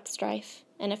stirs up strife,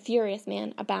 and a furious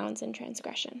man abounds in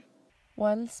transgression.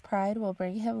 One's pride will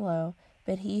bring him low,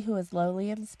 but he who is lowly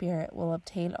in spirit will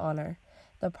obtain honor.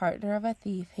 The partner of a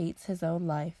thief hates his own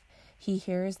life. He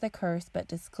hears the curse but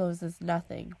discloses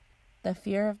nothing. The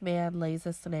fear of man lays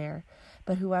a snare,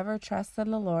 but whoever trusts in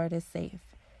the Lord is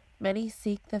safe. Many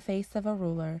seek the face of a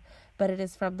ruler, but it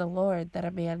is from the Lord that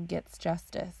a man gets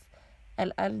justice.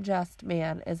 An unjust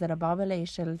man is an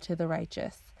abomination to the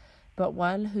righteous, but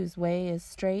one whose way is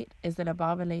straight is an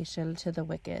abomination to the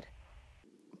wicked.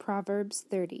 Proverbs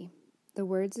 30. The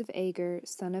words of Agur,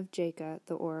 son of Jacob,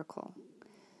 the oracle.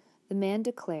 The man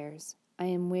declares, I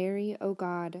am weary, O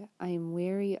God, I am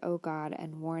weary, O God,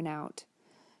 and worn out.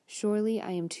 Surely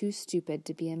I am too stupid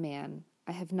to be a man.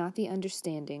 I have not the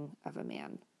understanding of a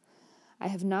man. I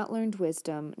have not learned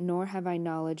wisdom, nor have I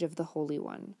knowledge of the Holy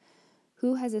One.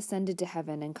 Who has ascended to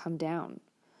heaven and come down?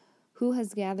 Who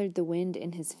has gathered the wind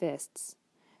in his fists?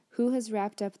 Who has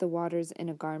wrapped up the waters in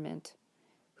a garment?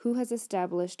 Who has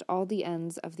established all the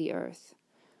ends of the earth?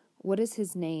 What is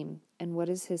his name, and what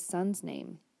is his son's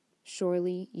name?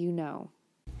 Surely you know.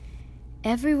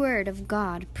 Every word of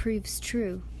God proves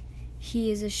true.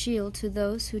 He is a shield to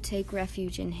those who take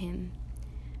refuge in him.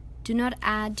 Do not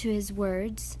add to his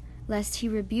words, lest he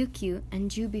rebuke you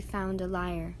and you be found a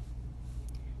liar.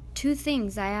 2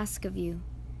 things I ask of you.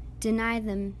 Deny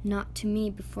them not to me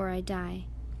before I die.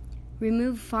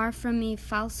 Remove far from me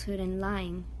falsehood and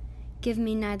lying. Give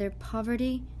me neither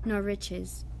poverty nor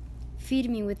riches. Feed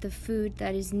me with the food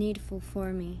that is needful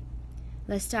for me,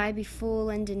 lest I be full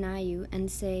and deny you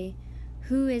and say,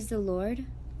 Who is the Lord?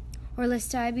 Or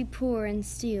lest I be poor and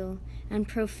steal and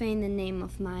profane the name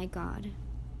of my God.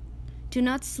 Do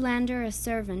not slander a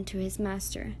servant to his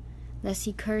master, lest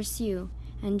he curse you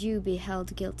and you be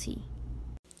held guilty.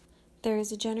 There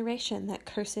is a generation that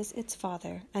curses its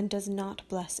father and does not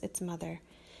bless its mother.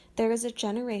 There is a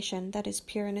generation that is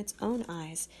pure in its own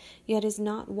eyes, yet is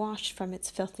not washed from its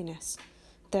filthiness.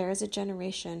 There is a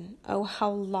generation, oh,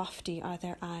 how lofty are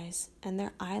their eyes, and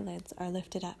their eyelids are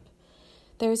lifted up.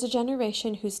 There is a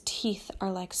generation whose teeth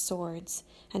are like swords,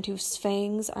 and whose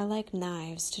fangs are like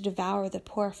knives, to devour the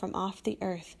poor from off the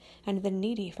earth, and the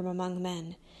needy from among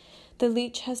men. The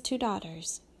leech has 2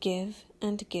 daughters, give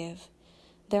and give.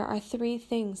 There are 3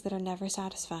 things that are never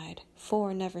satisfied,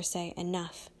 4 never say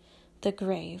enough: the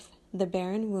grave, the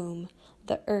barren womb,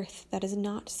 the earth that is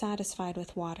not satisfied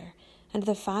with water, and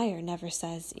the fire never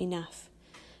says enough.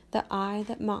 The eye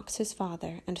that mocks his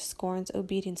father and scorns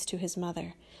obedience to his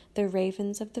mother, the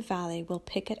ravens of the valley will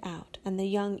pick it out, and the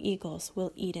young eagles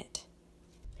will eat it.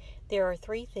 There are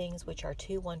 3 things which are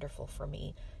too wonderful for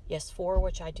me, yes, 4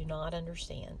 which I do not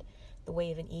understand: the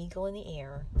way of an eagle in the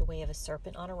air, the way of a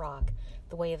serpent on a rock,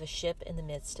 the way of a ship in the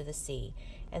midst of the sea,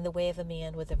 and the way of a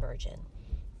man with a virgin.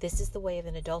 This is the way of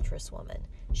an adulterous woman.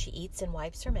 She eats and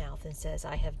wipes her mouth and says,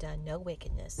 I have done no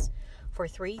wickedness. For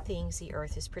 3 things the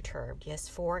earth is perturbed, yes,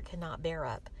 4 it cannot bear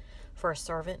up. For a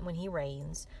servant when he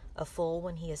reigns, a fool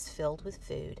when he is filled with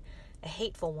food, a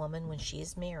hateful woman when she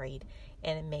is married,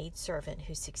 and a maidservant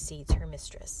who succeeds her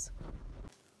mistress.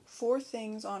 4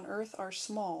 things on earth are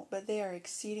small, but they are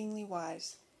exceedingly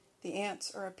wise. The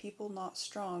ants are a people not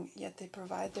strong, yet they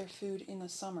provide their food in the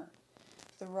summer.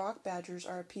 The rock badgers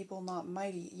are a people not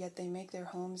mighty, yet they make their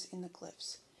homes in the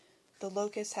cliffs. The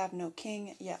locusts have no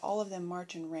king, yet all of them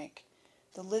march in rank.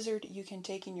 The lizard you can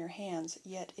take in your hands,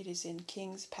 yet it is in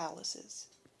kings' palaces.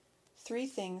 3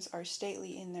 things are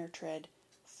stately in their tread,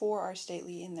 4 are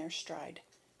stately in their stride.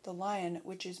 The lion,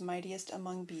 which is mightiest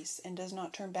among beasts, and does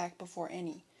not turn back before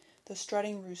any, the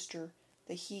strutting rooster,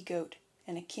 the he-goat,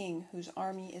 and a king whose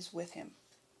army is with him.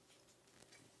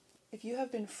 If you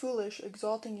have been foolish,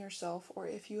 exalting yourself, or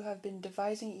if you have been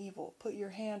devising evil, put your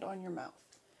hand on your mouth.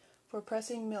 For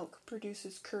pressing milk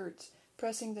produces curds,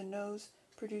 pressing the nose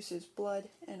produces blood,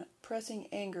 and pressing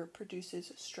anger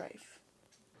produces strife.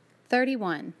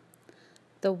 31.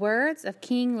 The words of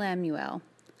King Lemuel,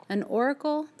 an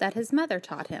oracle that his mother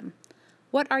taught him.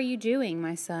 What are you doing,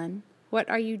 my son? What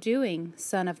are you doing,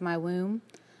 son of my womb?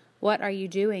 What are you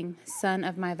doing, son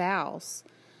of my vows?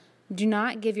 Do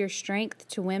not give your strength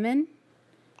to women,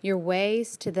 your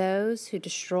ways to those who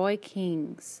destroy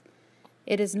kings.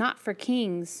 It is not for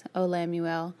kings, O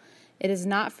Lemuel, it is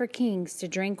not for kings to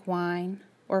drink wine,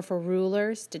 or for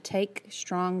rulers to take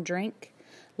strong drink,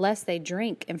 lest they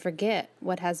drink and forget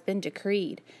what has been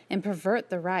decreed, and pervert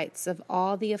the rights of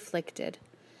all the afflicted.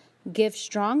 Give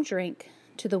strong drink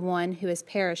to the one who is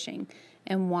perishing,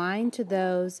 and wine to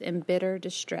those in bitter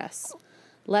distress.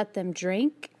 Let them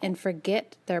drink and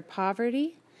forget their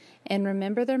poverty, and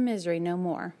remember their misery no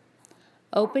more.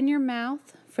 Open your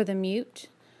mouth for the mute,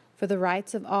 for the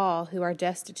rights of all who are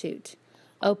destitute.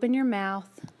 Open your mouth,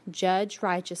 judge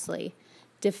righteously,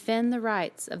 defend the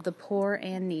rights of the poor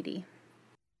and needy.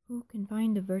 Who can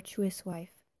find a virtuous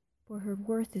wife? For her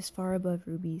worth is far above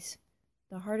rubies.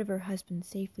 The heart of her husband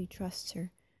safely trusts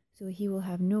her, so he will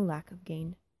have no lack of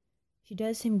gain. She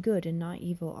does him good and not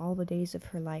evil all the days of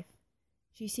her life.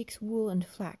 She seeks wool and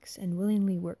flax, and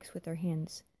willingly works with her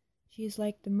hands. She is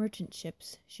like the merchant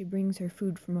ships, she brings her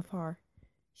food from afar.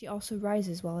 She also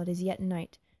rises while it is yet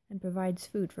night, and provides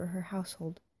food for her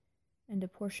household, and a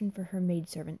portion for her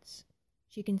maidservants.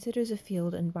 She considers a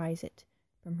field and buys it.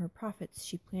 From her profits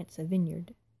she plants a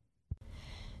vineyard.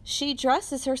 She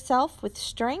dresses herself with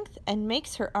strength and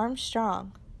makes her arms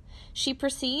strong. She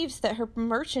perceives that her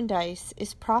merchandise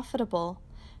is profitable.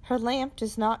 Her lamp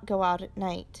does not go out at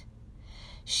night.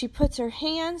 She puts her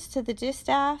hands to the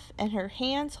distaff, and her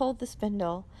hands hold the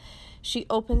spindle. She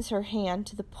opens her hand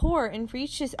to the poor and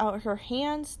reaches out her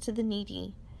hands to the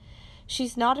needy.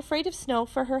 She's not afraid of snow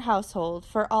for her household,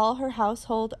 for all her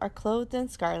household are clothed in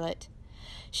scarlet.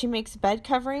 She makes bed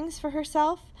coverings for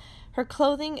herself. Her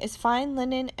clothing is fine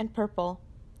linen and purple.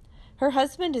 Her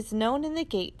husband is known in the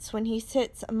gates when he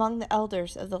sits among the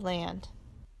elders of the land.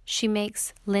 She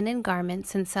makes linen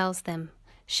garments and sells them.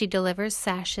 She delivers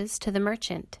sashes to the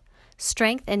merchant.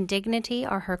 Strength and dignity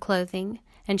are her clothing,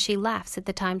 and she laughs at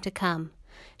the time to come.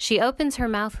 She opens her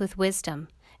mouth with wisdom,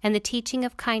 and the teaching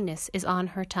of kindness is on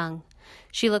her tongue.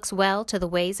 She looks well to the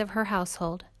ways of her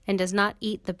household, and does not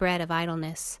eat the bread of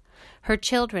idleness. Her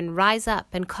children rise up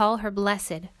and call her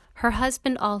blessed, her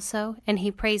husband also, and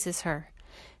he praises her.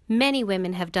 Many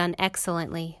women have done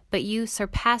excellently, but you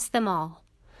surpass them all.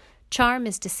 Charm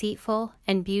is deceitful,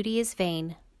 and beauty is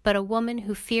vain, but a woman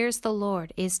who fears the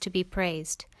Lord is to be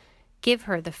praised. Give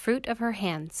her the fruit of her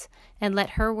hands, and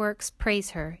let her works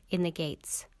praise her in the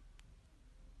gates.